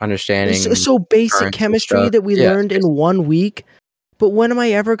 understanding so basic currents and chemistry stuff. that we Yeah. learned in 1 week? But when am I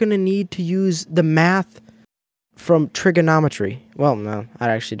ever gonna need to use the math from trigonometry? Well, no, I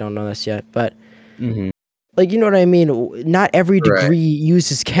actually don't know this yet. But Mhm. like, you know what I mean? Not every Right. degree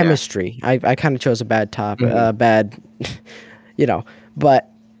uses chemistry. I kind of chose a bad bad, you know. But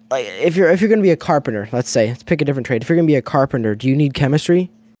like, if you're gonna be a carpenter, let's pick a different trade. If you're gonna be a carpenter, do you need chemistry?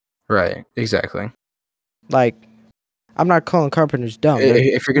 Right. Exactly. Like, I'm not calling carpenters dumb. If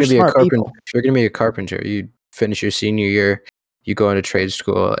you're They're gonna be a smart carpenter, people. if you're gonna be a carpenter, you finish your senior year, you go into trade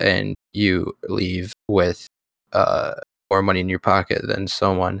school, and you leave with more money in your pocket than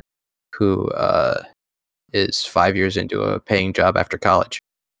someone who is 5 years into a paying job after college.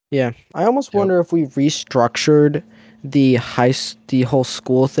 Yeah, I almost Yep. wonder if we restructured the whole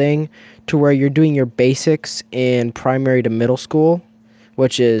school thing to where you're doing your basics in primary to middle school,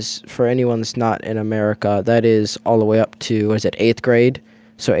 which is, for anyone that's not in America, that is all the way up to, what is it, 8th grade,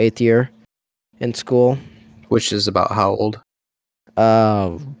 so 8th year in school. Which is about how old?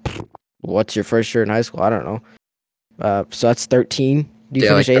 Uh, what's your first year in high school? I don't know. So that's 13. Do you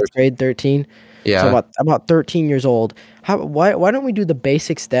Yeah, like finish 8th 13. grade 13? So Yeah. about 13 years old. Why don't we do the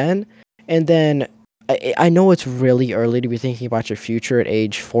basics then? And then I know it's really early to be thinking about your future at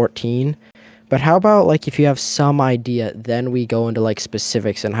age 14, but how about like if you have some idea, then we go into like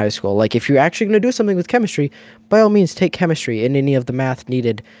specifics in high school. Like if you're actually going to do something with chemistry, by all means take chemistry and any of the math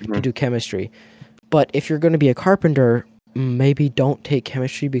needed to Mhm. do chemistry. But if you're going to be a carpenter, maybe don't take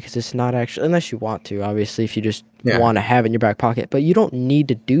chemistry because it's not actually, unless you want to, obviously, if you just Yeah. want to have it in your back pocket. But you don't need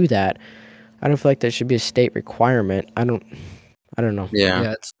to do that. I don't feel like that should be a state requirement. I don't know. Yeah.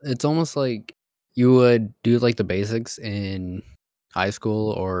 Yeah, it's almost like you would do like the basics in high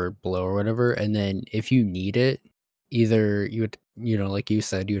school or below or whatever, and then if you need it, either you would, like you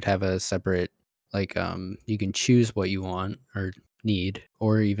said, you would have a separate like you can choose what you want or need,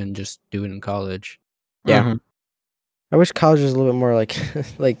 or even just do it in college. Yeah. Mhm. I wish college was a little bit more like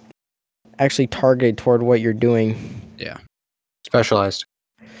like actually targeted toward what you're doing. Yeah. Specialized.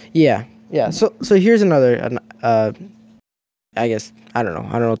 Yeah. Yeah. So here's another I guess I don't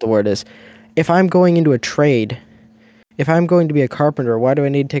know what the word is. If I'm going into a trade, if I'm going to be a carpenter, why do I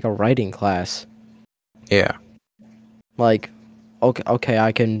need to take a writing class? Yeah. Like, okay,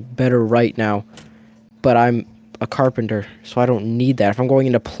 I can better write now, but I'm a carpenter, so I don't need that. If I'm going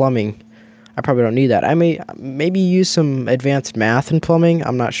into plumbing, I probably don't need that. I may maybe use some advanced math in plumbing.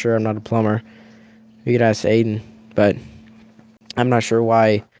 I'm not sure. I'm not a plumber. You could ask Aiden, but I'm not sure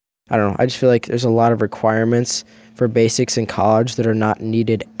why. I don't know. I just feel like there's a lot of requirements for basics in college that are not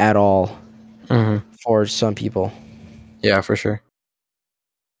needed at all Mhm. for some people. Yeah, for sure.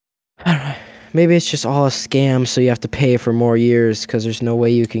 I don't know. Maybe it's just all a scam, so you have to pay for more years because there's no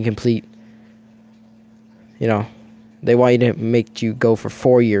way you can complete. They want you to make you go for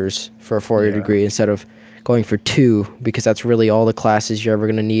 4 years for a 4-year Yeah. degree instead of going for 2 because that's really all the classes you're ever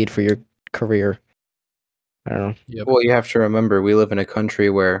going to need for your career. I don't know. Yep. Well, you have to remember, we live in a country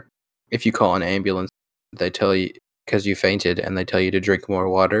where if you call an ambulance, they tell you because you fainted, and they tell you to drink more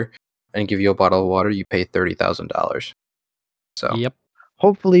water and give you a bottle of water, you pay $30,000. So Yep.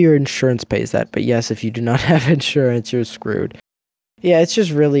 Hopefully your insurance pays that, but yes, if you do not have insurance, you're screwed. Yeah, it's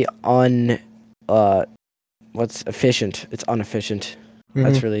just really what's efficient. It's inefficient.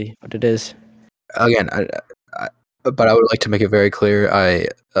 That's really what it is. again, but I would like to make it very clear. I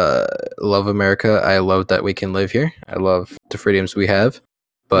love America. I love that we can live here. I love the freedoms we have,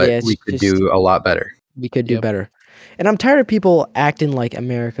 but Yeah, it's we could just do a lot better. we could do Yep. better. And I'm tired of people acting like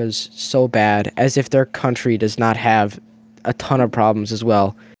America's so bad as if their country does not have a ton of problems as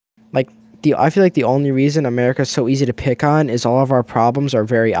well. Like I feel like the only reason America's so easy to pick on is all of our problems are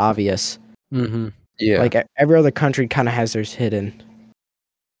very obvious. Mm-hmm. Yeah, Like every other country kind of has theirs hidden,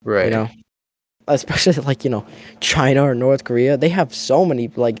 right. you know. Especially like, China or North Korea, they have so many,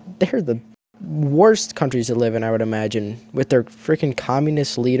 like, they're the worst countries to live in, I would imagine, with their freaking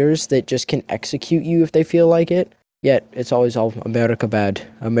communist leaders that just can execute you if they feel like it. Yet it's always all America bad.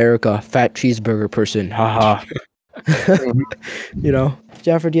 America, fat cheeseburger person. Haha. Mhm.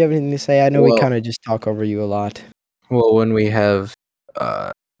 Jaffer, do you have anything to say? I know we Well, kind of just talk over you a lot. when we have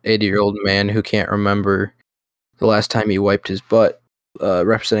 80-year-old man who can't remember the last time he wiped his butt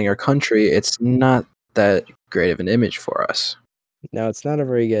representing our country, it's not that great of an image for us. No, it's not a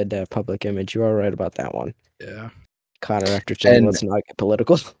very good public image. You are right about that one. Yeah. Connor, after saying, And let's not get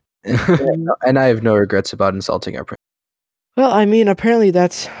political. and I have no regrets about insulting our president. Well, I mean, apparently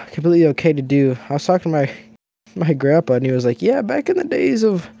that's completely okay to do. I was talking to my grandpa, and he was like, "Yeah, back in the days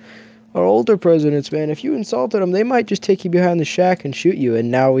of our older presidents, man, if you insulted them, they might just take you behind the shack and shoot you."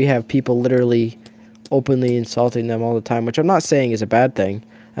 And now we have people literally openly insulting them all the time, which I'm not saying is a bad thing.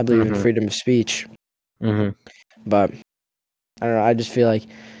 I believe in freedom of speech, Mm-hmm. but I don't know. I just feel like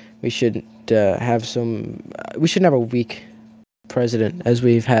we shouldn't have some. We shouldn't have a weak president as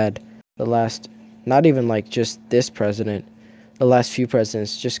we've had the last Not even like just this president. The last few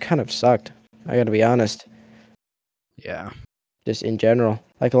presidents just kind of sucked. I gotta be honest. Yeah. Just in general.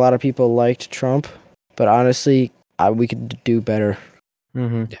 Like a lot of people liked Trump, but honestly, we could do better.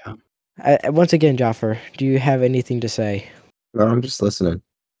 Mm-hmm. Yeah. Once again, Jaffer, do you have anything to say? No, I'm just listening.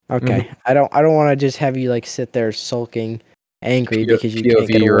 Okay. I don't want to just have you like sit there sulking, angry because you can't POV,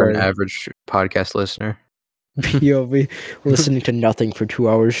 get a you're an word. average podcast listener. POV, listening to nothing for 2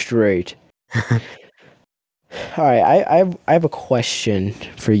 hours straight. All right, I have a question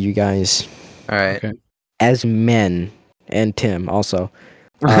for you guys. All right. Okay. As men, and Tim also,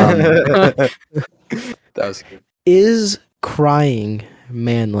 That was good. is crying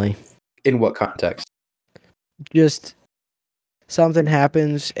manly? In what context? Just something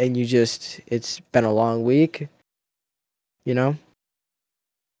happens and it's been a long week, you know?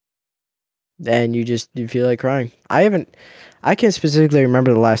 And you feel like crying. I can't specifically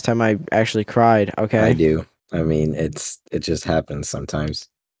remember the last time I actually cried, okay? I do. I mean, it just happens sometimes.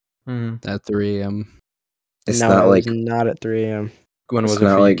 Mm-hmm. At 3 a.m. It's No, not it was like not at 3 a.m. When was it's it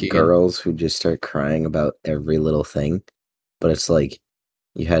not for you, like Keegan? girls who just start crying about every little thing, but it's like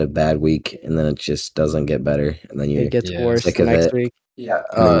you had a bad week and then it just doesn't get better, and then you're It gets Yeah. worse sick the of next it, week. Yeah.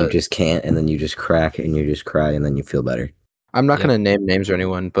 and then you just can't, and then you just crack and you just cry, and then you feel better. I'm not Yep. gonna name names or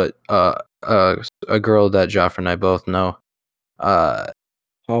anyone, but a girl that Jaffer and I both know. Oh,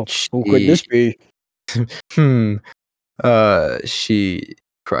 who could this be? She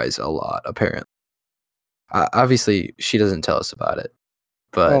cries a lot. Apparently, obviously she doesn't tell us about it,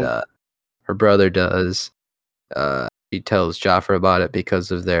 but Oh. her brother does. She tells Jaffer about it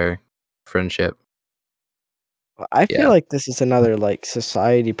because of their friendship. I feel Yeah. like this is another like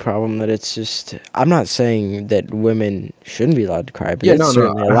society problem that it's just I'm not saying that women shouldn't be allowed to cry, but Yeah, it's no,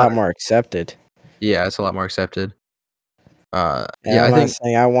 certainly a lot more accepted. Yeah, it's a lot more accepted. And Yeah, I'm I not think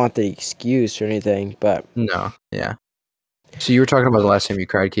saying I want the excuse or anything, but no, yeah. So you were talking about the last time you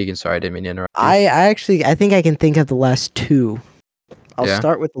cried, Keegan. Sorry, I didn't mean to interrupt you. I think I can think of the last two. I'll Yeah.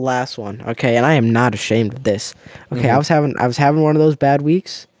 start with the last one, okay? And I am not ashamed of this. Okay, Mhm. I was having one of those bad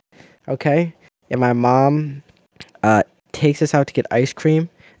weeks, okay? And my mom takes us out to get ice cream.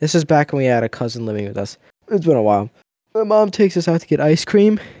 This is back when we had a cousin living with us. It's been a while. My mom takes us out to get ice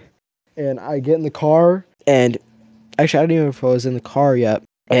cream, and I get in the car, and actually I don't even know if I was in the car yet,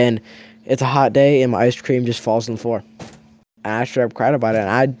 and it's a hot day, and my ice cream just falls on the floor. And I straight up cried about it, and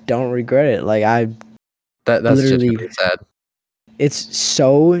I don't regret it. Like That's literally, genuinely sad. it's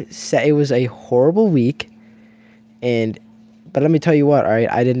so sad. It was a horrible week, but let me tell you what, all right?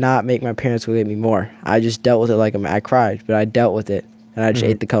 I did not make my parents go get me more. I just dealt with it like I cried, but I dealt with it, and I just Mhm.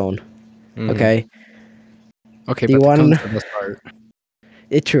 ate the cone. Mhm. Okay. Okay, Do but you the want cone's to? the best part.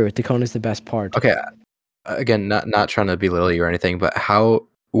 It's true. The cone is the best part. Okay. Again, not trying to belittle you or anything, but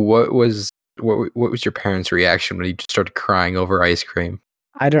what was your parents' reaction when you just started crying over ice cream?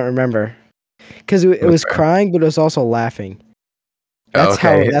 I don't remember because it was Okay. crying, but it was also laughing. That's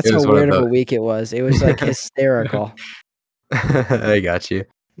Okay, that's it how was one of weird of those. a week it was. It was like hysterical. I got you.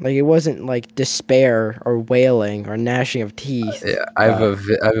 Like it wasn't like despair or wailing or gnashing of teeth. Yeah, I have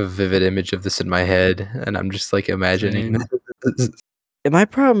a vivid image of this in my head, and I'm just like imagining. Same. My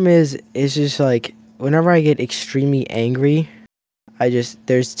problem is just like whenever I get extremely angry,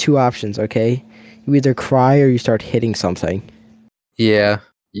 there's two options, okay? You either cry or you start hitting something. Yeah,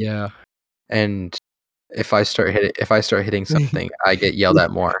 Yeah. and if I start hitting something, I get yelled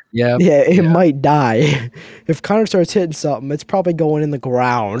at more. Yep. Yeah, it Yeah. might die. If Connor starts hitting something, it's probably going in the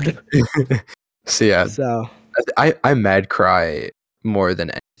ground. So yeah, So I mad cry more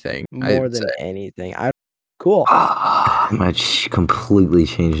than anything. I more would say. than anything, cool. I'm gonna completely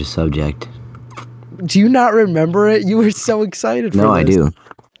change the subject. Do you not remember it? You were so excited for No, this. I do.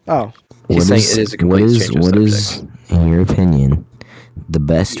 Oh, He's saying it is a complete change of what subject. is, in your opinion, the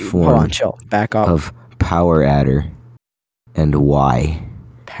best hold on, form chill. Back up. of power adder, and why?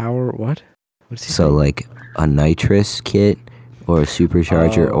 Power what? What's he So, saying? like a nitrous kit, or a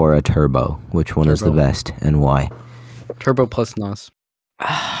supercharger, Oh. or a turbo. Which one is the Turbo. best, and why? Turbo plus NOS.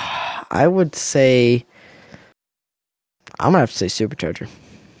 I would say I'm gonna have to say supercharger.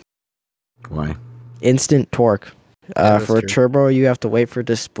 Why? Instant torque. Yeah, that's For a true. turbo, you have to wait for it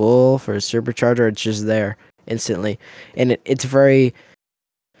to spool. For a supercharger, it's just there instantly, and it's very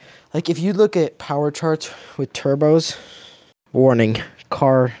like if you look at power charts with turbos. Warning: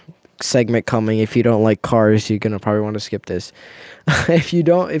 car segment coming. If you don't like cars, you're gonna probably want to skip this. If you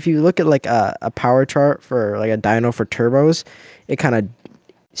look at like a power chart for like a dyno for turbos, it kind of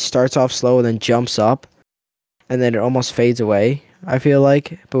starts off slow and then jumps up, and then it almost fades away. I feel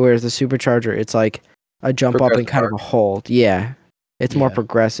like, but whereas the supercharger, it's like a jump up and Progressive kind of a hold. Yeah, it's more Yeah.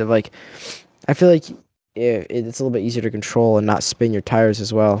 progressive. Like I feel like it's a little bit easier to control and not spin your tires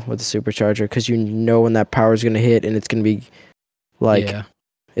as well with the supercharger because you know when that power is going to hit and it's going to be like Yeah.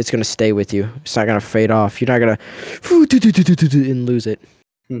 it's going to stay with you. It's not going to fade off. You're not going to and lose it.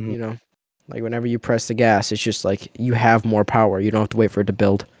 Mhm. You know, like whenever you press the gas, it's just like you have more power. You don't have to wait for it to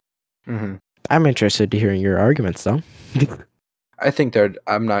build. Mhm. I'm interested to hearing your arguments though. I think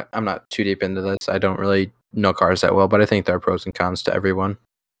I'm not too deep into this. I don't really know cars that well, but I think there are pros and cons to everyone.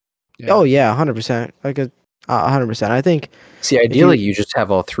 Yeah. Oh yeah, 100%. Like 100%. I think See, if you ideally, you just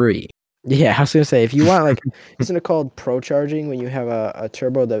have all three. yeah, I was gonna say if you want like isn't it called pro charging when you have a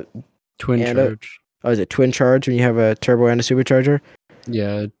turbo that Twin and a charge. is it twin charge when you have a turbo and a supercharger?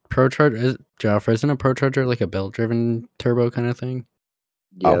 Yeah. Pro charge is Jaffer, isn't a pro charger like a belt driven turbo kind of thing?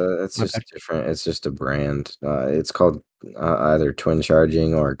 Yeah, Oh, that's my just bad. different. It's just a brand. It's called either twin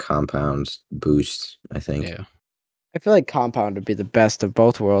charging or compound boost, I think. Yeah. I feel like compound would be the best of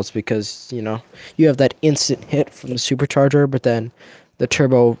both worlds because you have that instant hit from the supercharger, but then the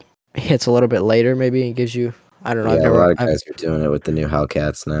turbo hits a little bit later. Maybe and gives you I don't know. Yeah, a lot of I've guys are doing it with the new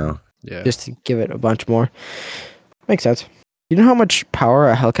Hellcats now. Yeah. just to give it a bunch more. Makes sense. You know how much power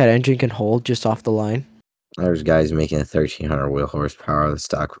a Hellcat engine can hold just off the line? There's guys making a 1,300 wheel horsepower with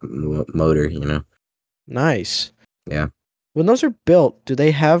stock motor, Nice. Yeah. When those are built, do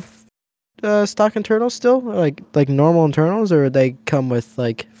they have stock internals still, like normal internals, or they come with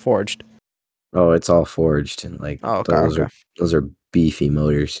like forged? Oh, it's all forged. And like Oh, okay, those okay, are beefy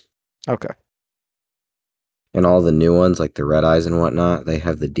motors. okay. And all the new ones, like the Red Eyes and whatnot, they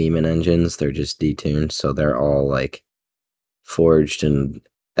have the Demon engines. They're just detuned, so they're all like forged and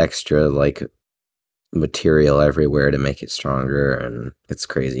extra like material everywhere to make it stronger, and it's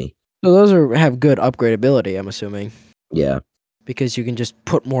crazy. So those have good upgradability, I'm assuming, Yeah. because you can just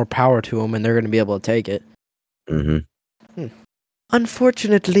put more power to them, and they're going to be able to take it. Mm-hmm.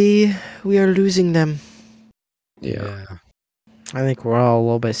 Unfortunately, we are losing them. Yeah. I think we're all a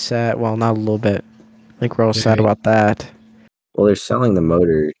little bit sad. Well, not a little bit. I think we're all sad Very. about that. Well, they're selling the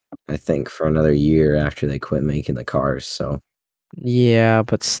motor, I think, for another year after they quit making the cars. So, Yeah,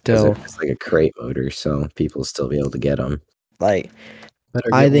 but because still, it's like a crate motor, so people still be able to get them. like, Better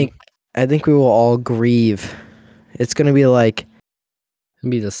I get one. think, I think we will all grieve. It's gonna be like,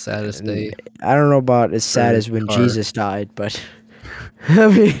 It'd be the saddest day I don't know about as sad for as when car. Jesus died, but I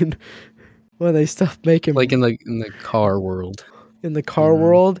mean, when they stopped making Like in the car world. in the car know?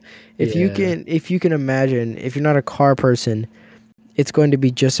 world, if Yeah. you can imagine, if you're not a car person, it's going to be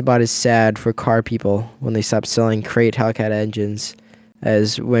just about as sad for car people when they stop selling crate Hellcat engines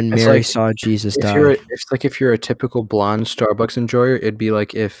as when It's Mary like saw Jesus if you're a typical blonde Starbucks enjoyer, it'd be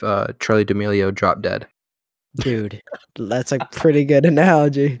like if Charlie D'Amelio dropped dead. Dude, that's a pretty good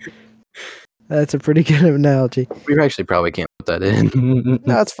analogy. That's a pretty good analogy. We actually probably can't put that in.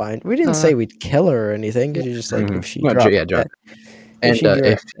 No, it's fine. We didn't say we'd kill her or anything. Cause you're just like if she Well, dropped yeah, drop dead, dead. if And she dropped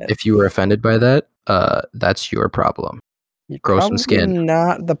dead, if you were offended by that, that's your problem. you're Grow some probably skin.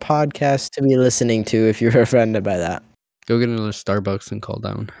 not the podcast to be listening to if you're offended by that. Go get another Starbucks and call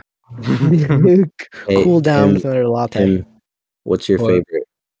down. Hey, Cool down Tim, with another latte. Tim, what's your What? favorite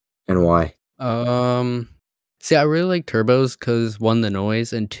and why? See, I really like turbos because one, the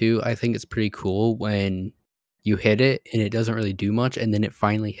noise, and two, I think it's pretty cool when you hit it and it doesn't really do much, and then it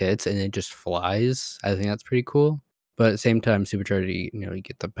finally hits and it just flies. I think that's pretty cool. But at the same time, supercharger, you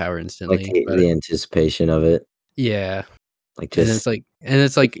get the power Like instantly. the anticipation of it, Yeah, like and just it's like,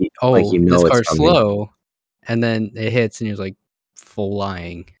 like oh, you this know it's car's coming. slow, and then it hits and you're like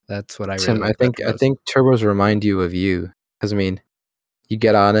flying. That's what I really Tim, like about I turbos. think turbos remind you of you. Because I mean, you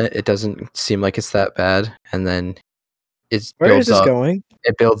get on it, it doesn't seem like it's that bad, and then it Where is builds this up. going?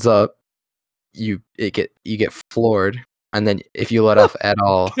 It builds up. You get floored, and then if you let off at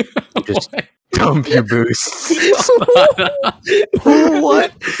all, you just dump your boost.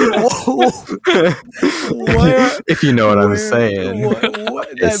 What? Whoa. Where? If you know what I'm Where? saying. What?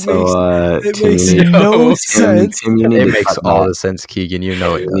 Okay, That so makes Tim, no Yo. sense. you need It to makes cut all that. the sense, Keegan. You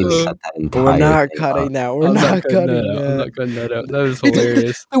know it You need to does. cut that We're entire not thing cutting out. that. We're I'm not cutting that out. I'm that. not cutting that out. That was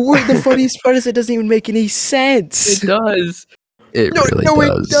hilarious. The funniest part is it doesn't even make any sense. It does. It No, really no,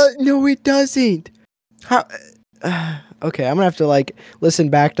 does. no, it doesn't. How? Okay, I'm gonna have to like listen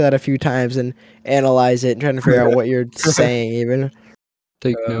back to that a few times and analyze it and trying to figure out what you're saying. Even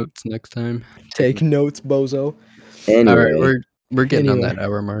Take notes next time. take notes, bozo. All right, Anyway, we're getting on Anyway. that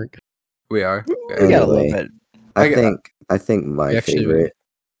hour mark. We are. We got a little Anyway. bit. I think my We actually- favorite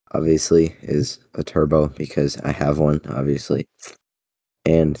obviously is a turbo because I have one, obviously.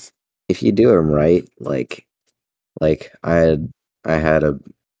 And if you do them right, like I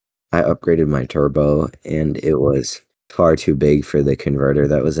upgraded my turbo and it was far too big for the converter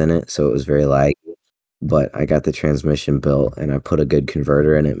that was in it, so it was very laggy. But I got the transmission built and I put a good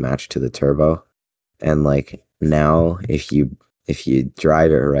converter in it matched to the turbo. And like now if you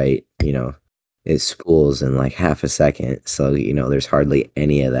drive it right, it spools in like half a second. So, there's hardly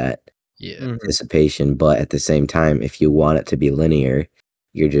any of that Yeah. dissipation. But at the same time, if you want it to be linear,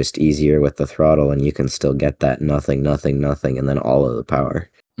 you're just easier with the throttle and you can still get that nothing, nothing, nothing, and then all of the power.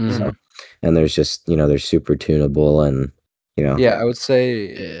 Mhm. So, and there's just, they're super tunable and, Yeah, I would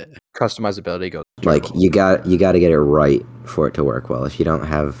say Yeah. customizability goes like turbo. you got to get it right for it to work well. If you don't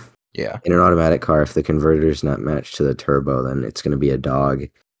have Yeah. in an automatic car, if the converter is not matched to the turbo, then it's going to be a dog.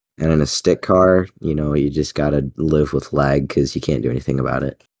 And in a stick car, you just got to live with lag because you can't do anything about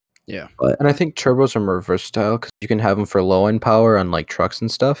it. Yeah. But And I think turbos are more versatile because you can have them for low end power on like trucks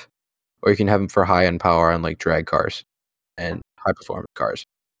and stuff, or you can have them for high end power on like drag cars and high performance cars.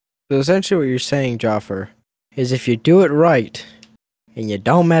 So essentially, what you're saying, Jaffer, is if you do it right and you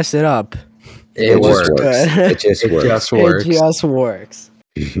don't mess it up, it it's just works. works. good. It just It works. just It works. just works.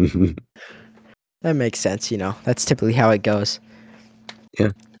 That makes sense. That's typically how it goes. Yeah.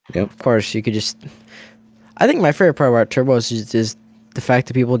 Yep. Of course, you could just. I think my favorite part about turbos is the fact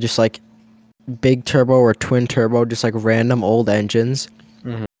that people just like big turbo or twin turbo, just like random old engines,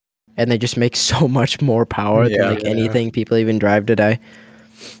 Mhm. and they just make so much more power than Yeah. like anything people even drive today.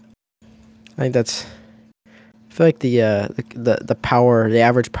 I think that's. I feel like the power, the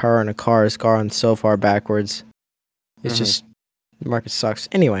average power in a car has gone so far backwards. It's Mhm. just the market sucks.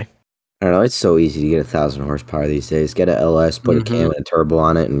 Anyway, I don't know. It's so easy to get 1,000 horsepower these days. Get a LS, put a cam and a turbo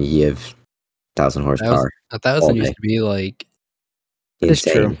on it, and you have 1,000 horsepower. 1,000 used day. to be like that is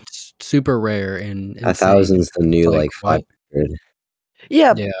true. Insane. super rare and insane. 1,000's the new Like, like what? 500.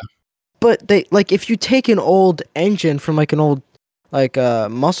 Yeah, Yeah. but they like if you take an old engine from like an old like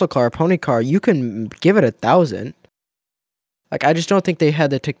muscle car, pony car, you can give it 1,000. Like I just don't think they had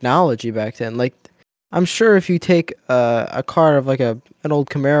the technology back then. Like I'm sure if you take a car of like an old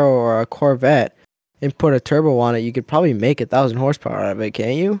Camaro or a Corvette and put a turbo on it, you could probably make 1,000 horsepower out of it,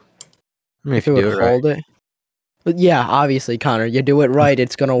 can't you? I mean, If if it you would do it right. hold it. But yeah, obviously, Connor, you do it right,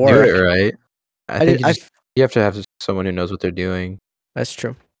 it's gonna Do work. it right. I I think did- I you have to have someone who knows what they're doing. That's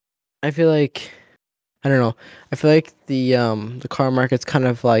true. I feel like I don't know. I feel like the car market's kind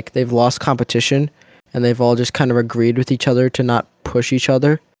of like they've lost competition and they've all just kind of agreed with each other to not push each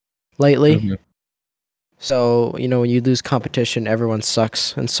other lately. Mhm. So, when you lose competition, everyone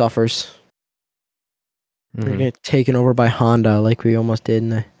sucks and suffers. We're Mhm. gonna get taken over by Honda like we almost did in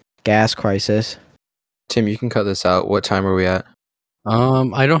the gas crisis. Tim, you can cut this out. What time are we at?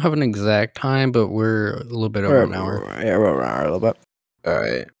 I don't have an exact time, but we're a little bit over an hour. Yeah, we're over an hour a little bit. All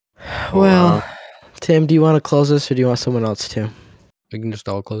right. Well, Tim, do you want to close this or do you want someone else to? We can just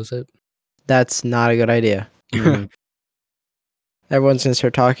all close it. That's not a good idea. Mhm. Everyone's gonna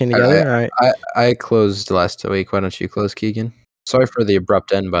start talking together. All right. I closed last week. Why don't you close, Keegan? Sorry for the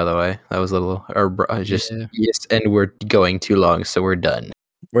abrupt end, by the way. That was a little, Yeah. yes, and we're going too long, so we're done.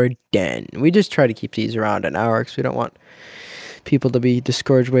 We're done. We just try to keep these around an hour because we don't want people to be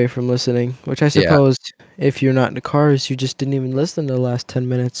discouraged away from listening. Which I suppose, if you're not in the cars, you just didn't even listen to the last 10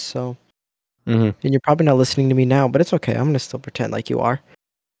 minutes. So, Mhm. and you're probably not listening to me now, but it's okay. I'm gonna still pretend like you are.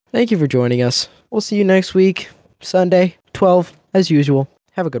 Thank you for joining us. We'll see you next week, Sunday, 12, as usual.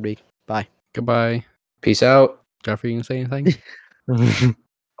 Have a good week. Bye. Goodbye. Peace out. Jaffer, you can say anything?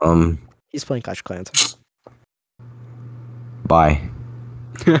 He's playing Clash of Clans. Bye.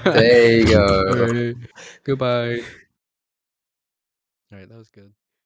 There you go. Alright. Goodbye. Alright, that was good.